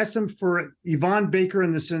I asked them for Yvonne Baker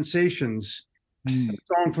and the Sensations, a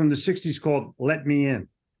song from the 60s called Let Me In.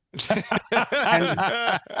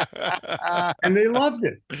 And they loved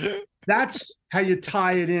it. That's how you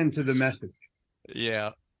tie it into the message.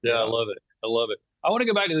 Yeah. Yeah, I love it. I love it. I want to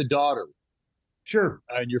go back to the daughter Sure.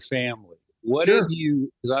 and your family. What Sure. have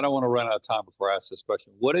you, because I don't want to run out of time before I ask this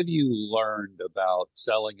question, what have you learned about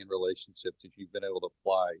selling and relationships that you've been able to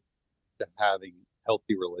apply to having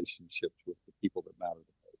healthy relationships with the people that matter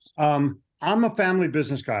the most? I'm a family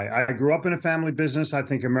business guy. I grew up in a family business. I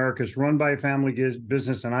think America's run by a family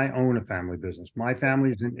business, and I own a family business. My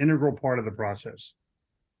family is an integral part of the process.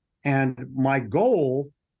 And my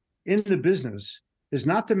goal in the business is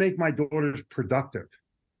not to make my daughters productive.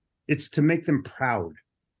 It's to make them proud.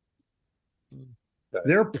 Okay.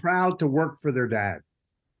 They're proud to work for their dad.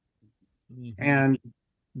 Mm-hmm. And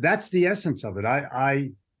that's the essence of it.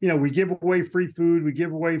 We give away free food, we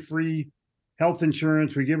give away free health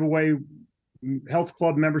insurance, we give away health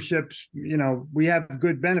club memberships, we have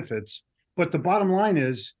good benefits. But the bottom line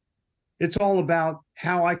is, it's all about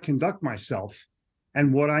how I conduct myself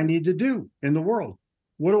and what I need to do in the world.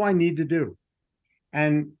 What do I need to do?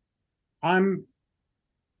 And I'm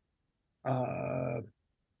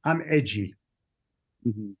edgy.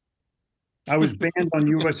 Mm-hmm. I was banned on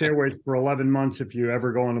U.S. Airways for 11 months. If you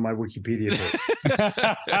ever go onto my Wikipedia page,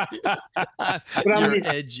 You're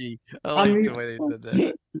edgy. I like the way they said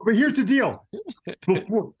that. But here's the deal: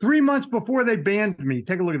 3 months before they banned me,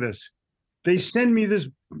 take a look at this. They send me this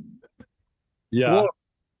book,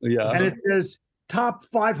 and it says top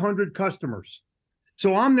 500 customers.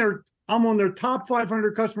 So I'm on their top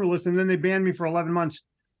 500 customer list, and then they banned me for 11 months.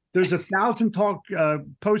 There's 1,000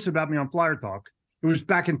 posts about me on Flyer Talk. It was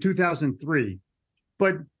back in 2003.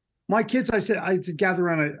 But my kids, I said, gather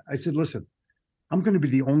around. I said, listen, I'm going to be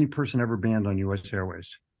the only person ever banned on U.S. Airways.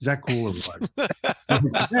 Is that cool or what?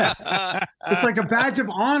 Yeah. It's like a badge of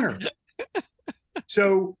honor.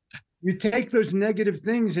 So you take those negative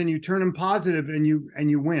things and you turn them positive, and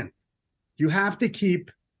you win. You have to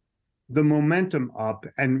keep the momentum up.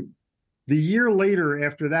 And the year later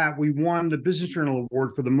after that, we won the Business Journal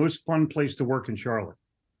Award for the most fun place to work in Charlotte.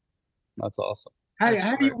 That's awesome.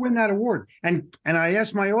 How do you win that award? And I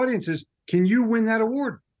ask my audiences, can you win that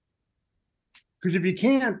award? Because if you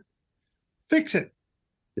can't, fix it.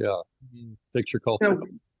 Yeah. Fix your culture.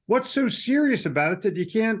 What's so serious about it that you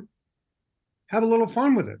can't have a little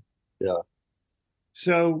fun with it? Yeah.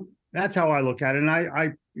 So that's how I look at it. And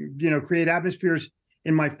I create atmospheres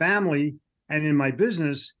in my family and in my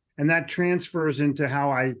business, and that transfers into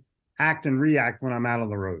how I act and react when I'm out on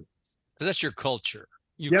the road. Because that's your culture.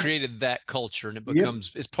 You created that culture, and it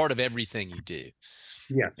becomes it's part of everything you do.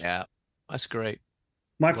 Yeah. Yeah. That's great.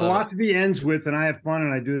 My philosophy ends with, and I have fun,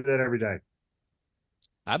 and I do that every day.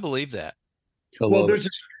 I believe that. Well,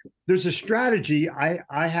 there's a strategy.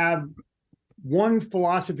 I have one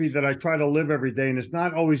philosophy that I try to live every day, and it's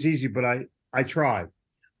not always easy, but I try.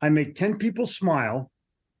 I make 10 people smile,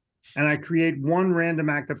 and I create one random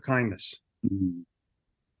act of kindness. Mm-hmm.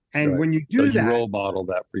 And when you do that, you role model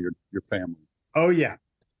that for your family. Oh yeah.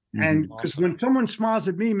 Mm-hmm. And because when someone smiles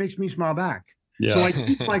at me, it makes me smile back. Yeah. So I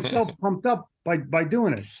keep myself pumped up by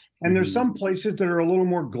doing it. And there's some places that are a little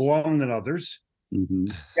more glum than others. Mm-hmm.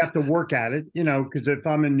 You have to work at it, because if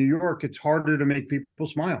I'm in New York, it's harder to make people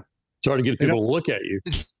smile. It's hard to get people to look at you.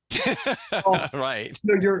 Right.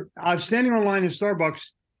 So I'm standing online in Starbucks,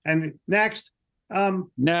 and next, hey,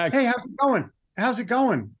 how's it going? How's it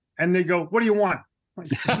going? And they go, what do you want? My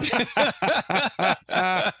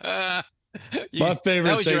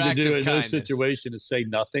favorite thing to do in those situations is say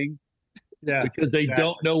nothing. Yeah, because they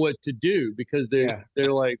don't know what to do, because they're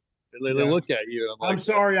like, they look at you. I'm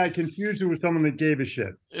sorry, I confused you with someone that gave a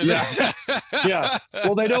shit. Yeah. Yeah.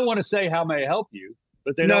 Well, they don't want to say how may I help you,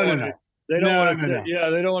 but they don't want to. They don't want to say. Yeah,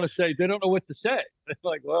 they don't want to say. They don't know what to say. They're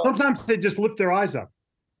like, well, sometimes they just lift their eyes up.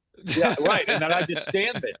 Yeah, right. And then I just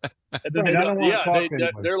stand there. And then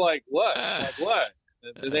they're like, what? Like what?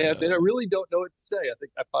 And they really don't know what to say. I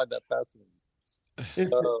think I find that fascinating.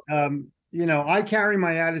 I carry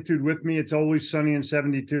my attitude with me. It's always sunny in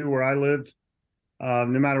 72 where I live. No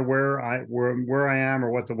matter where I am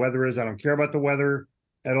or what the weather is, I don't care about the weather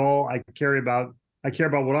at all. I care about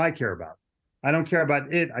what I care about. I don't care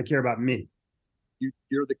about it. I care about me.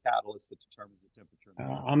 You're the catalyst that determines the temperature.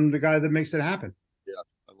 I'm the guy that makes it happen. Yeah,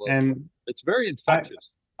 I love it. It's very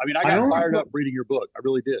infectious. I mean, I got fired up reading your book. I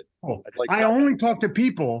really did. Oh, I only talk to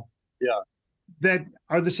people. Yeah. That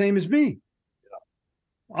are the same as me.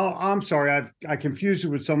 Yeah. Oh, I'm sorry. I confused it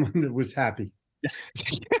with someone that was happy.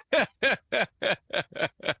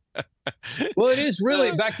 Well, it is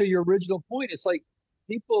really back to your original point. It's like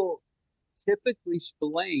people typically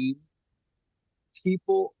blame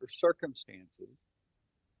people or circumstances,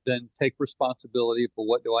 then take responsibility for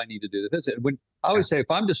what do I need to do to fix it. When I always say, if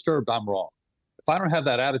I'm disturbed, I'm wrong. If I don't have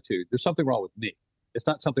that attitude, there's something wrong with me. It's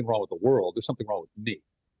not something wrong with the world. There's something wrong with me.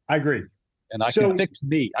 I agree. And I can fix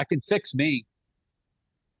me. I can fix me.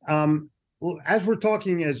 Well, as we're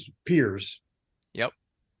talking as peers, Yep.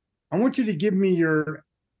 I want you to give me your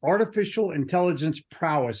artificial intelligence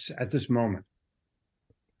prowess at this moment.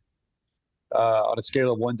 On a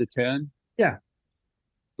scale of 1 to 10? Yeah.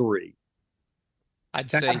 3.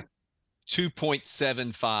 I'd say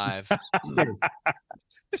 2.75.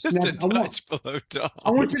 Just a touch below top.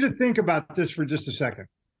 I want you to think about this for just a second.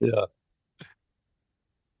 Yeah.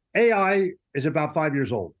 AI is about 5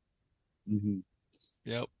 years old. Mm-hmm.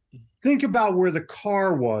 Yep. Think about where the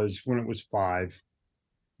car was when it was 5.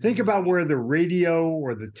 Think about where the radio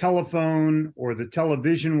or the telephone or the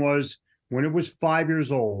television was when it was 5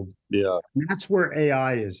 years old. Yeah. And that's where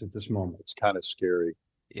AI is at this moment. It's kind of scary.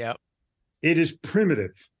 Yep. It is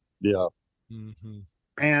primitive. Yeah. Mm-hmm.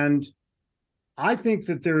 And I think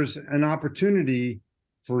that there's an opportunity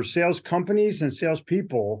for sales companies and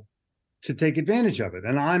salespeople to take advantage of it.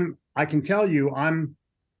 And I can tell you, I'm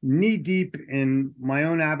knee deep in my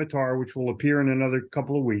own avatar, which will appear in another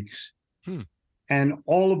couple of weeks. And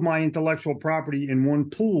all of my intellectual property in one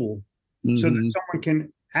pool, so that someone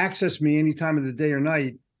can access me any time of the day or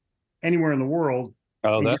night, anywhere in the world.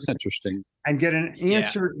 Oh, that's interesting. And get an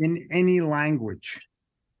answer in any language.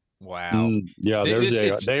 Wow. Yeah,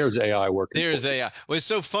 there's AI working. There's AI. Well, it's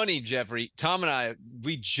so funny, Jeffrey. Tom and I,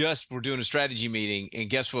 we just were doing a strategy meeting, and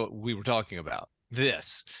guess what we were talking about?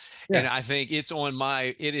 This. Yeah. And I think it is on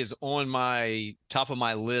my top of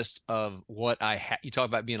my list of what you talk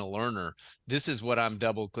about being a learner. This is what I'm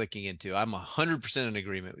double clicking into. I'm 100% in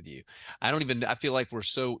agreement with you. I feel like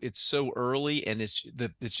it's so early, and it's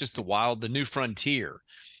just the new frontier.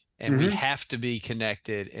 And we have to be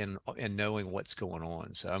connected and knowing what's going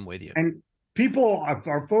on. So I'm with you. And people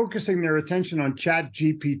are focusing their attention on Chat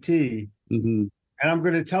GPT. And I'm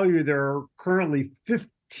going to tell you there are currently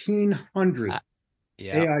 1,500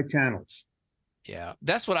 AI channels. Yeah,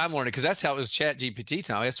 that's what I'm learning, because that's how it was Chat GPT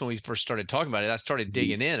time. That's when we first started talking about it. I started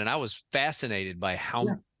digging in, and I was fascinated by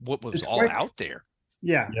what was all out there.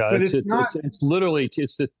 Yeah, but it's literally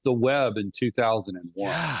the web in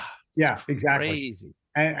 2001. Yeah, exactly. Crazy.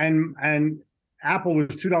 And Apple was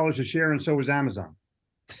 $2 a share, and so was Amazon.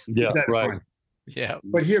 Yeah, right. Yeah.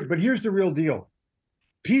 But here's the real deal.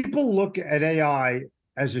 People look at AI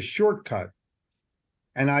as a shortcut,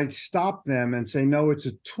 and I stop them and say, no, it's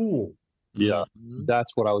a tool. Yeah,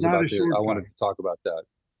 that's what I was about to. I wanted to talk about that.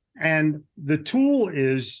 And the tool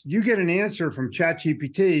is you get an answer from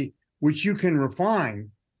ChatGPT, which you can refine,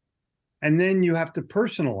 and then you have to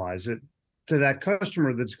personalize it to that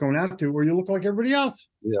customer that's going out to, or you look like everybody else.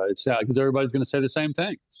 Yeah, it's sad because everybody's going to say the same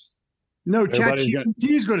thing. No, ChatGPT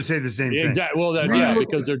is going to say the same thing. Exactly. Well,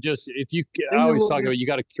 because they're just I always talk about you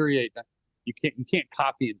got to curate. You can't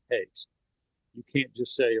copy and paste. You can't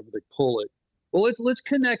just say they pull it. Well, let's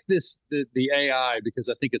connect the AI, because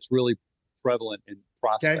I think it's really prevalent in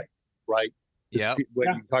prospecting, right? Yeah.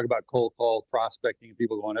 When you talk about cold call prospecting, and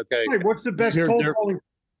people going, okay, right, what's the best cold calling?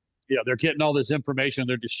 Yeah, they're getting all this information.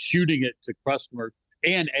 They're just shooting it to customers,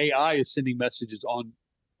 and AI is sending messages on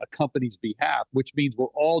a company's behalf, which means we're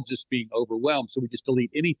all just being overwhelmed. So we just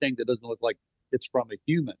delete anything that doesn't look like it's from a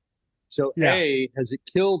human. So has it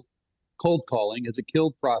killed cold calling? Has it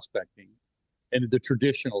killed prospecting in the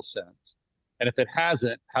traditional sense? And if it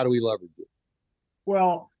hasn't, how do we leverage it?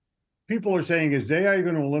 Well, people are saying, is AI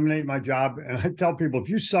going to eliminate my job? And I tell people, if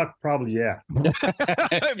you suck, probably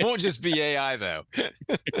It won't just be AI, though.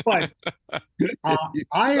 But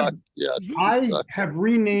I have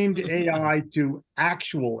renamed AI to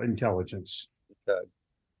actual intelligence.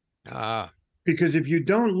 Okay. Because if you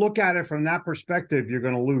don't look at it from that perspective, you're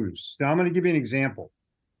going to lose. Now, I'm going to give you an example.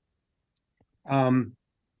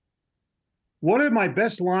 What are my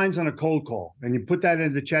best lines on a cold call? And you put that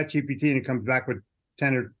into ChatGPT and it comes back with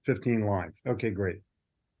 10 or 15 lines. Okay, great.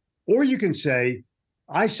 Or you can say,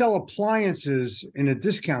 I sell appliances in a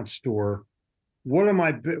discount store.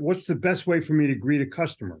 What's the best way for me to greet a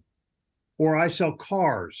customer? Or I sell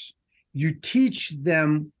cars. You teach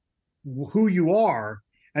them who you are,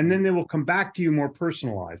 and then they will come back to you more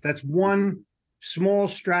personalized. That's one small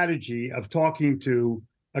strategy of talking to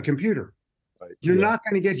a computer. Right. You're not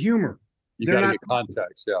going to get humor. You got to get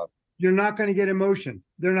context, You're not going to get emotion.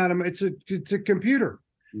 They're not. It's a computer.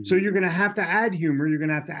 So you're going to have to add humor. You're going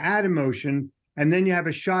to have to add emotion, and then you have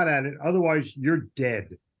a shot at it. Otherwise, you're dead.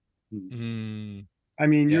 Mm. I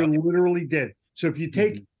mean, you're Yeah. literally dead. So if you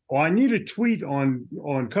take, oh, I need a tweet on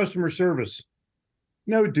customer service.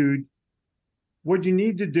 No, dude. What you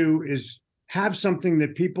need to do is have something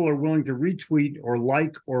that people are willing to retweet or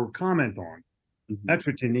like or comment on. That's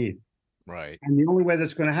what you need. Right. And the only way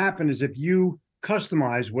that's going to happen is if you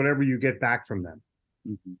customize whatever you get back from them.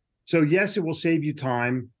 So yes, it will save you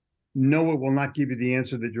time. No, it will not give you the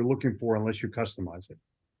answer that you're looking for unless you customize it.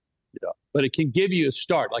 Yeah, but it can give you a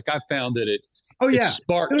start. Like I found that it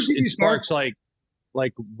sparks. It'll give you It sparks like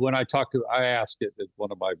when I talked to, I asked it at when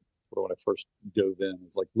I first dove in.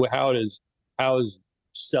 It's like, well, how is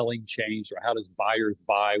selling changed, or how does buyers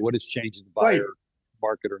buy? What has changed in the buyer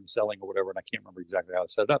market or in selling or whatever? And I can't remember exactly how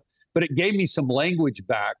it set it up, but it gave me some language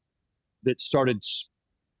back that started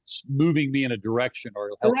moving me in a direction,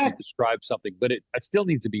 or help me describe something. But I still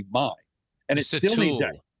needs to be mine, and it still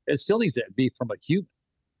needs to be from a human.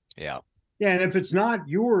 Yeah. Yeah, and if it's not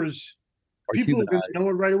yours, Or people are going humanized. to know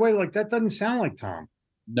it right away. Like, that doesn't sound like Tom.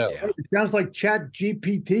 No. Yeah. It sounds like Chat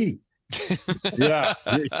GPT. Yeah.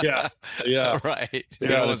 Right. It Yeah,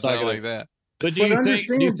 don't it's not sound gonna- like that. But do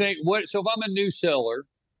you think what? So if I'm a new seller,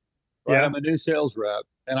 right? Yeah. I'm a new sales rep,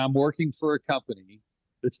 and I'm working for a company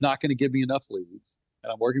that's not going to give me enough leads,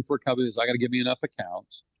 and I'm working for a company that's not going to give me enough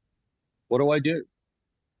accounts. What do I do?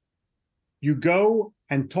 You go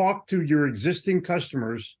and talk to your existing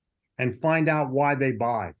customers and find out why they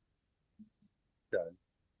buy. Okay.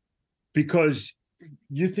 Because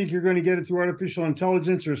you think you're going to get it through artificial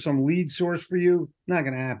intelligence or some lead source for you, not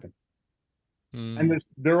going to happen. And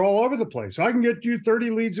they're all over the place. I can get you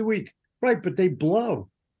 30 leads a week. Right, but they blow.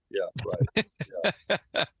 Yeah, right.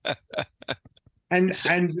 And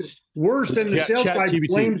worse than the sales guy ChatGPT,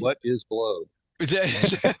 blames. what is blow? But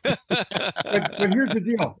here's the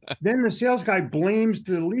deal. Then the sales guy blames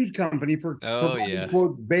the lead company for providing,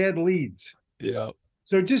 quote, bad leads. Yeah.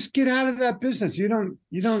 So just get out of that business. You don't.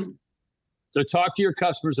 So talk to your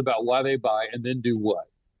customers about why they buy, and then do what?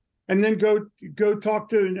 And then go talk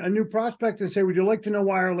to a new prospect and say, would you like to know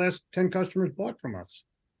why our last 10 customers bought from us?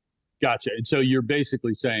 Gotcha. And so you're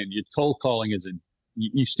basically saying your cold calling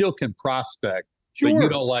you still can prospect, Sure. but you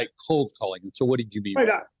don't like cold calling. So what did you mean?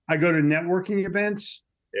 Right. I go to networking events.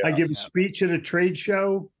 Yeah. I give a speech at a trade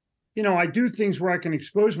show. I do things where I can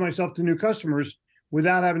expose myself to new customers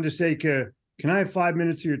without having to say, can I have 5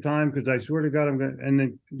 minutes of your time? Because I swear to God, I'm going to, and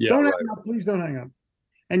then don't hang up, please don't hang up.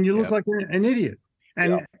 And you look like an idiot.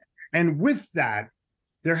 And with that,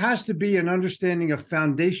 there has to be an understanding of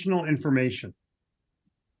foundational information.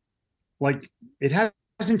 Like, it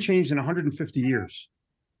hasn't changed in 150 years.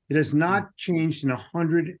 It has not changed in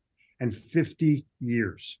 150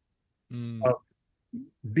 years of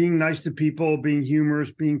being nice to people, being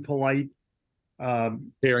humorous, being polite,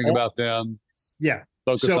 caring about them. Yeah.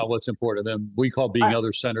 Focus on what's important to them. We call being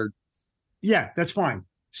other-centered. Yeah, that's fine.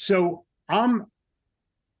 So I'm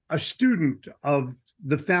a student of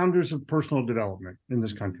the founders of personal development in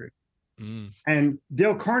this country. And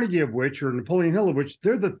Dale Carnegie of which, or Napoleon Hill of which,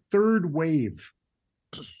 they're the third wave.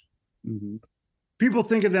 People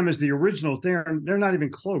think of them as the originals. They're not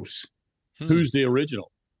even close. Who's the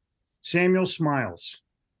original? Samuel Smiles.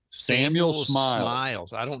 Samuel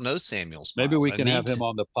Smiles. I don't know Samuel Smiles. Maybe we can have him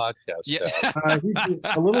on the podcast. Yeah. He's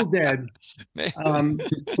a little dead.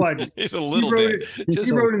 But he's a little dead.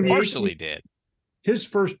 Just partially dead. His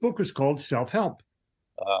first book was called Self-Help.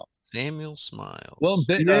 Samuel Smiles. Well,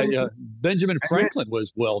 Benjamin Franklin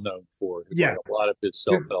was well known for a lot of his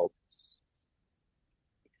self-help.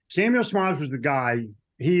 Samuel Smiles was the guy.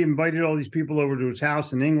 He invited all these people over to his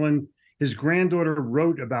house in England. His granddaughter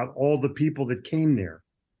wrote about all the people that came there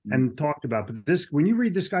and talked about. But when you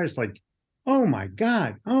read this guy, it's like, oh my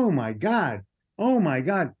God, oh my God, oh my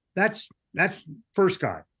God. That's first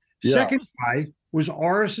guy. Yeah. Second guy was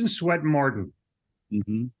Orison Swett Marden.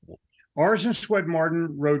 Orison Swett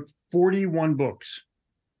Marden wrote 41 books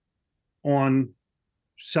on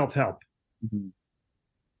self-help.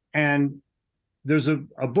 And there's a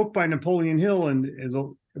book by Napoleon Hill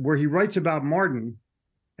where he writes about Marden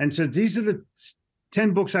and says, these are the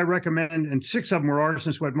 10 books I recommend, and 6 of them were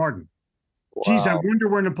Orison Swett Marden. Wow. Geez, I wonder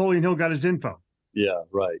where Napoleon Hill got his info. Yeah,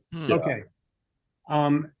 right. Okay.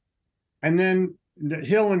 And then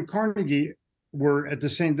Hill and Carnegie were at the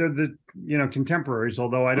same, they're the contemporaries,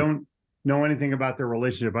 although I don't know anything about their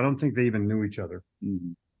relationship. I don't think they even knew each other.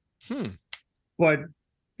 But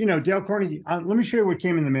Dale Carnegie, let me show you what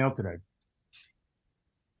came in the mail today.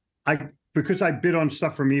 Because I bid on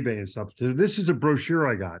stuff from eBay and stuff. So this is a brochure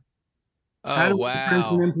I got. Oh,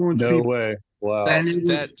 wow. No way. Wow.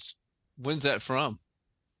 That's when's that from?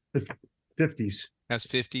 The 50s. That's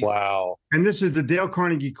 50s. Wow. And this is the Dale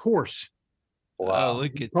Carnegie course. Oh,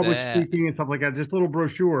 look at Public that. speaking and stuff like that. This little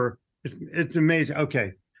brochure, it's amazing.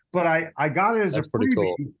 Okay. But I got it as That's a pretty freebie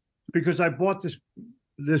cool. because I bought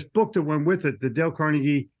this book that went with it, the Dale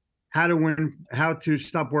Carnegie How to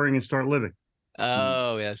Stop Worrying and Start Living.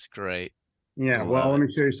 Oh, that's great. Yeah. I Well, love let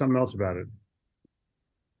me show you something else about it.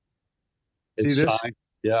 It's See this? signed.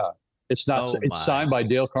 Yeah. It's not, Oh, it's signed by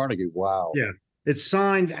Dale Carnegie. Wow. Yeah. It's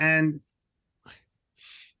signed and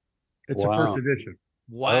it's a Wow. first edition.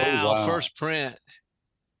 Wow, wow. first print.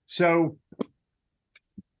 So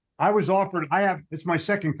I was offered, it's my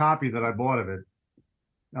second copy that I bought of it.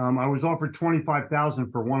 I was offered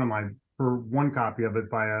 $25,000 for one copy of it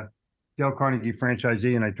by a Dale Carnegie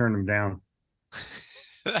franchisee, and I turned him down.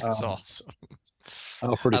 That's awesome.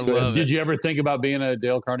 Oh, pretty I cool. love Did it. you ever think about being a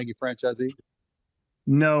Dale Carnegie franchisee?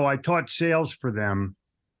 No, I taught sales for them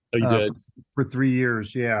Oh, you did? for 3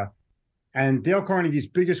 years. Yeah. And Dale Carnegie's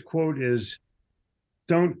biggest quote is,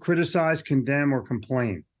 "Don't criticize, condemn, or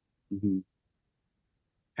complain." Mm-hmm.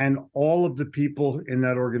 And all of the people in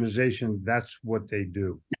that organization, that's what they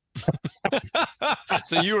do.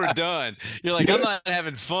 So you were done. You're like, I'm not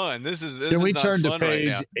having fun. This is Can we not turn to fun right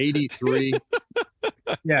now. page 83?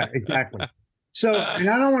 Yeah, exactly. So, and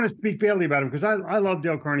I don't want to speak badly about him because I love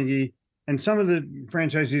Dale Carnegie, and some of the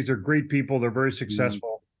franchisees are great people. They're very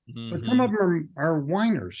successful, but some of them are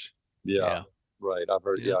whiners. Yeah. Right. I've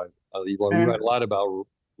heard. Yeah. Yeah. You read a lot about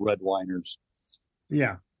red whiners.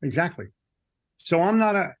 Yeah, exactly. So I'm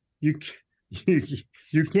not you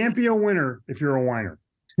can't be a winner if you're a whiner.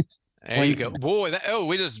 There you go. Boy,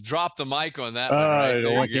 we just dropped the mic on that one. Right?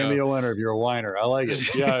 You can't be a winner if you're a whiner. I like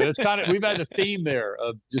it. Yeah, it's kind of, we've had a theme there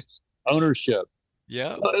of just ownership.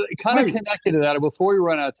 Yeah. Kind of connected to that. Before we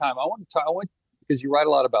run out of time, I want because you write a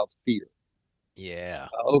lot about fear. Yeah.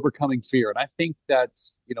 Overcoming fear. And I think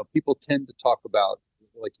that's, people tend to talk about,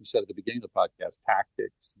 like you said at the beginning of the podcast,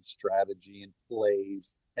 tactics and strategy and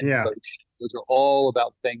plays and emotion. Those are all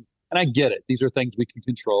about things. And I get it. These are things we can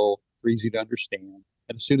control. They're easy to understand.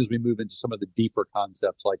 And as soon as we move into some of the deeper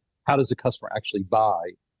concepts, like how does the customer actually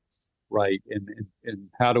buy, right? And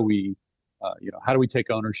how do we, how do we take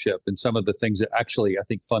ownership and some of the things that actually, I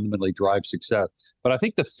think, fundamentally drive success. But I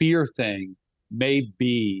think the fear thing may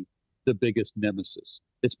be the biggest nemesis.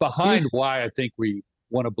 It's behind why I think we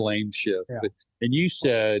want to blame shift. Yeah. And you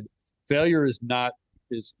said failure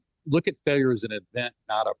look at failure as an event,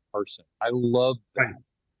 not a person. I love that. Right.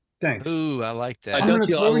 Thanks. Ooh, I like that. I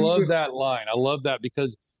love that line. I love that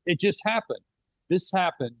because it just happened. This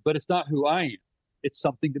happened, but it's not who I am. It's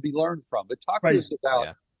something to be learned from. But talk to us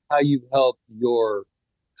about how you've helped your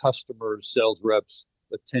customers, sales reps,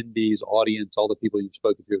 attendees, audience, all the people you've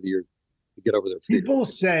spoken to over the years to get over their fear. People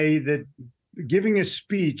say that giving a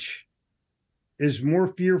speech is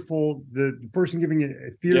more fearful. The person giving it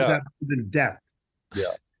fears that than death. Yeah.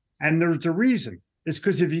 And there's a reason. It's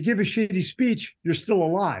because if you give a shitty speech, you're still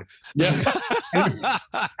alive. Yeah.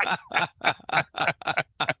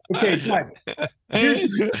 Okay, but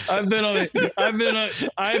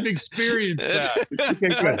I've experienced that. Okay,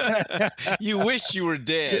 good. You wish you were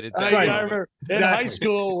dead. I remember in high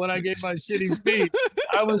school when I gave my shitty speech,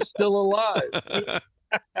 I was still alive.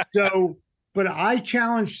 So, but I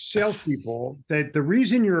challenge salespeople that the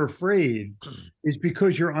reason you're afraid is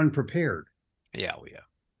because you're unprepared. Yeah.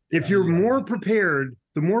 If you're more prepared,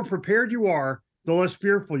 the more prepared you are, the less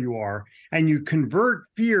fearful you are, and you convert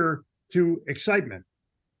fear to excitement.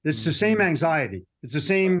 It's the same anxiety. It's the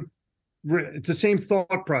same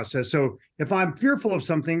thought process. So if I'm fearful of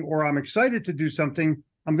something or I'm excited to do something,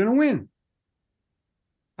 I'm going to win.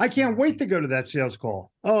 I can't wait to go to that sales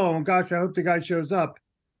call. Oh gosh, I hope the guy shows up.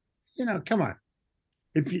 Come on.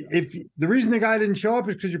 If the reason the guy didn't show up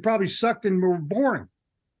is because you probably sucked and were boring.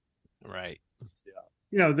 Right.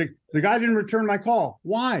 The guy didn't return my call.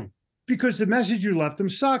 Why? Because the message you left him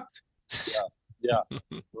sucked. Yeah.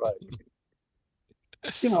 Right.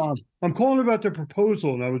 I'm calling about the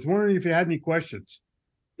proposal, and I was wondering if you had any questions.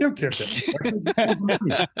 You don't care.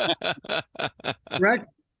 Correct?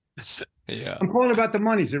 Yeah. I'm calling about the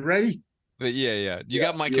money. Is it ready? But yeah. You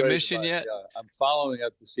got my commission yet? Yeah. I'm following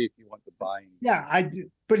up to see if you want to buy. Yeah, I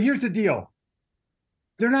do. But here's the deal.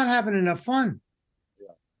 They're not having enough fun.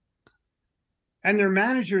 And their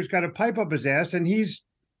manager's got a pipe up his ass, and he's,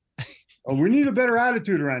 we need a better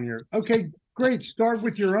attitude around here. Okay, great. Start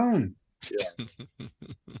with your own.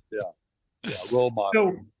 Yeah. Role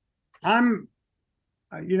model.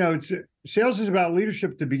 So sales is about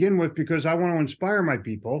leadership to begin with because I want to inspire my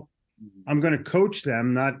people. I'm going to coach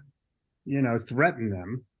them, not, threaten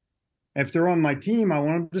them. If they're on my team, I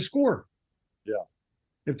want them to score. Yeah.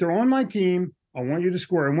 If they're on my team, I want you to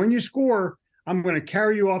score. And when you score, I'm going to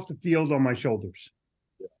carry you off the field on my shoulders.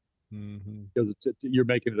 Because you're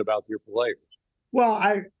making it about your players.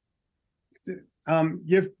 Well,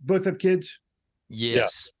 you both have kids?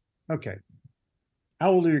 Yes. Okay.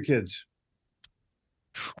 How old are your kids?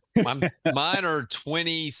 Mine are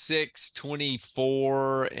 26,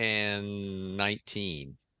 24, and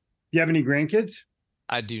 19. You have any grandkids?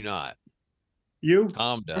 I do not. You?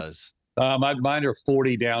 Tom does. Mine are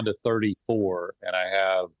 40 down to 34, and I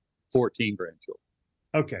have 14 grandchildren.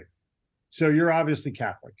 Okay. So you're obviously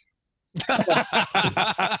Catholic.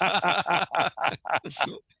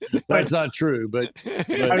 That's not true, but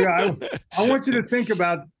I want you to think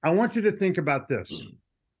about this.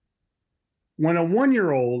 When a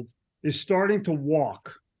 1-year-old is starting to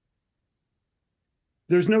walk,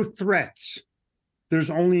 there's no threats. There's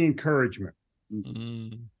only encouragement.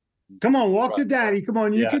 Come on, walk to daddy. Come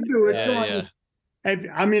on, you can do it. Come on. Yeah.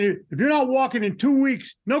 I mean, if you're not walking in 2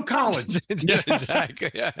 weeks, no college.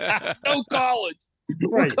 Exactly. no college.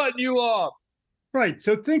 We're cutting you off. Right.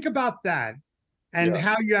 So think about that and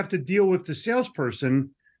how you have to deal with the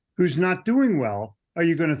salesperson who's not doing well. Are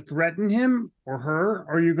you going to threaten him or her?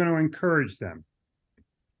 Or are you going to encourage them?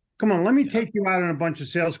 Come on, let me take you out on a bunch of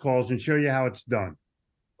sales calls and show you how it's done.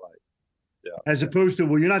 Right. Yeah. As opposed to,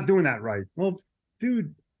 well, you're not doing that right. Well,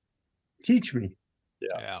 dude, teach me.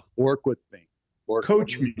 Yeah. Work with me.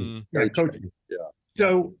 Coach me. Yeah, coach me. Yeah.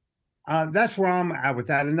 So that's where I'm at with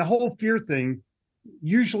that. And the whole fear thing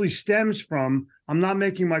usually stems from, I'm not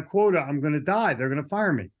making my quota. I'm going to die. They're going to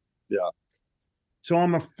fire me. Yeah. So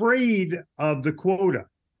I'm afraid of the quota.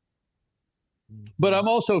 But I'm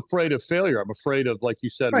also afraid of failure. I'm afraid of, like you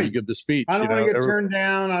said, when you give the speech. I don't want to get turned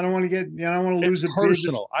down. I don't want to get, I don't want to lose a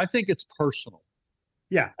personal. I think it's personal.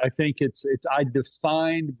 Yeah. I think I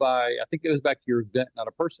defined by, I think it goes back to your event, not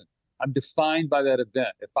a person. I'm defined by that event.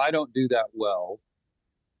 If I don't do that well,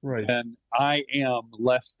 then I am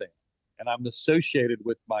less than. And I'm associated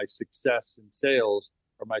with my success in sales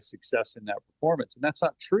or my success in that performance. And that's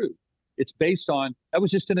not true. It's based on, that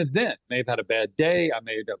was just an event. May have had a bad day.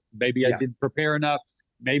 Maybe I didn't prepare enough.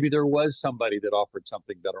 Maybe there was somebody that offered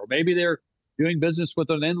something better, or maybe they're doing business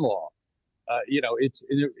with an in-law.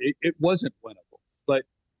 It wasn't winnable, but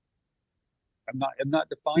I'm not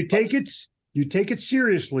defined. You take it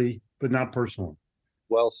seriously, but not personally.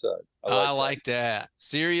 Well said. I like that.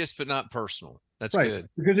 Serious, but not personal. That's good.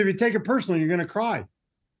 Because if you take it personally, you're going to cry.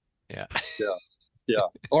 Yeah. Yeah.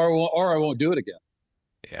 Or I won't do it again.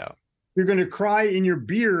 Yeah. You're going to cry in your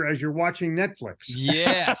beer as you're watching Netflix.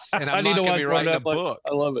 Yes. And I'm not going to be writing a book.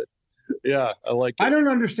 I love it. Yeah. I like it. I don't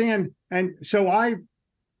understand. And so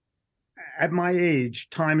at my age,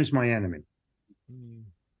 time is my enemy.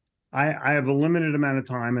 I have a limited amount of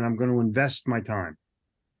time and I'm going to invest my time.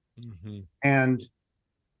 And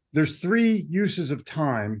there's 3 uses of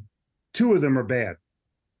time. 2 of them are bad.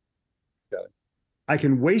 Okay. I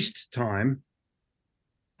can waste time.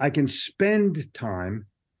 I can spend time,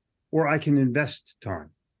 or I can invest time.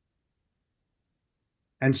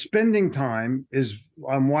 And spending time is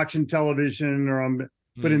I'm watching television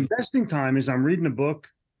but investing time is I'm reading a book.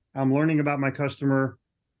 I'm learning about my customer.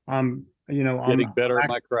 I'm getting better at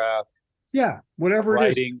my craft. Yeah. Whatever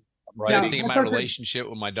it is. Investing in my relationship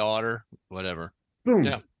with my daughter, whatever. Boom.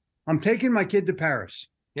 Yeah. I'm taking my kid to Paris.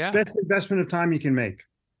 Yeah. That's the investment of time you can make.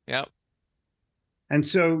 Yep. And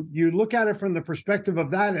so you look at it from the perspective of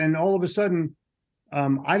that, and all of a sudden,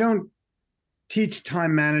 I don't teach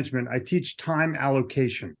time management. I teach time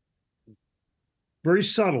allocation. Very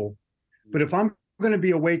subtle. But if I'm going to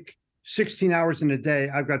be awake 16 hours in a day,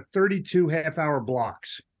 I've got 32 half-hour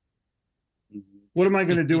blocks. What am I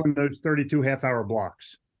going to do in those 32 half-hour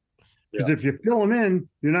blocks? Because if you fill them in,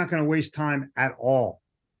 you're not going to waste time at all.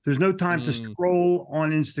 There's no time to scroll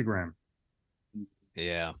on Instagram.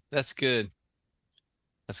 Yeah, that's good.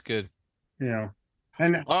 That's good.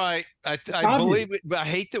 And all right, I believe it, but I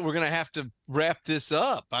hate that we're going to have to wrap this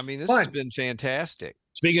up. I mean, this has been fantastic.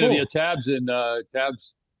 Speaking of Tab's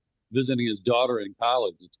visiting his daughter in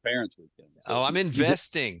college, it's parents' weekend. So I'm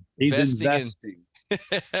investing. He's investing.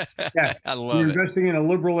 I love it. Investing in a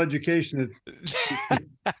liberal education.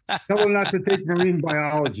 Tell them not to take marine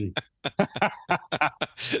biology.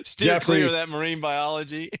 Steer clear of that marine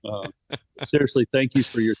biology. Seriously, thank you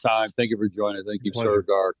for your time. Thank you for joining. Thank you, served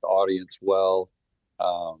our audience well.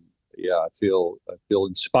 I feel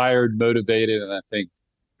inspired, motivated, and I think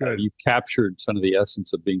you captured some of the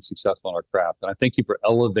essence of being successful in our craft. And I thank you for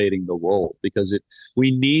elevating the role, because we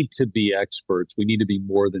need to be experts. We need to be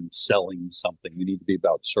more than selling something. We need to be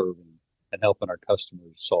about serving and helping our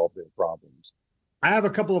customers solve their problems. I have a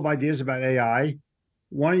couple of ideas about AI.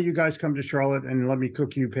 Why don't you guys come to Charlotte and let me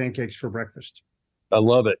cook you pancakes for breakfast? I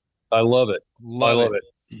love it. I love it. I love it.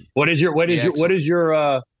 What is your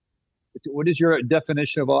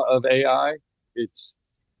definition of AI? It's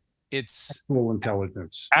Actual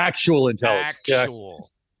intelligence. actual intelligence. Actual.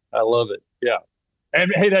 Yeah, I love it. Yeah. And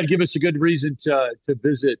hey, that'd give us a good reason to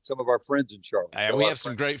visit some of our friends in Charlotte. We have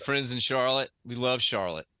some great friends in Charlotte. We love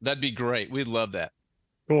Charlotte. That'd be great. We'd love that.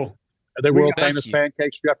 Cool. Are they world famous you.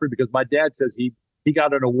 pancakes, Jeffrey? Because my dad says he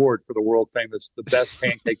got an award for the world famous, the best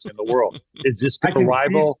pancakes in the world. Is this the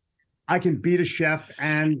rival? I can beat a chef,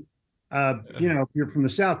 and if you're from the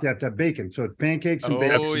South, you have to have bacon. So it's pancakes and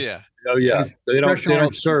bacon. Oh yeah. Oh yeah. They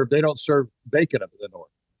don't serve bacon up in the north.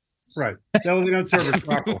 Right. No, they don't serve it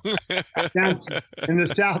properly. Down in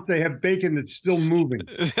the South, they have bacon that's still moving.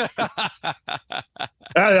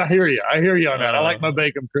 I hear you. I hear you on that. I like my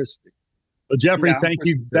bacon crispy. Well, Jeffrey, thank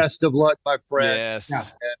you. Best of luck, my friend. Yes. Yeah.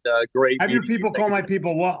 And great. Have your people call my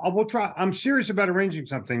people. Well, I will try. I'm serious about arranging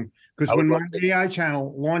something because when my AI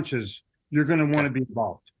channel launches, you're going to want to be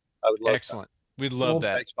involved. I would love Excellent. We'd love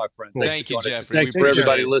that. Thanks, my friend. Cool. Thank you, Jeffrey. Thanks for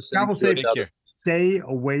everybody listening. Travel safe. Take care. Stay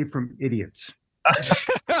away from idiots.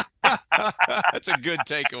 That's a good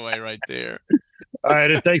takeaway right there. All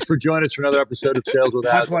right, and thanks for joining us for another episode of Sales with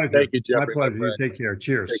Adam. Thank you, Jeffrey. My pleasure. You take care.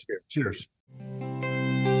 Cheers. Take care. Cheers.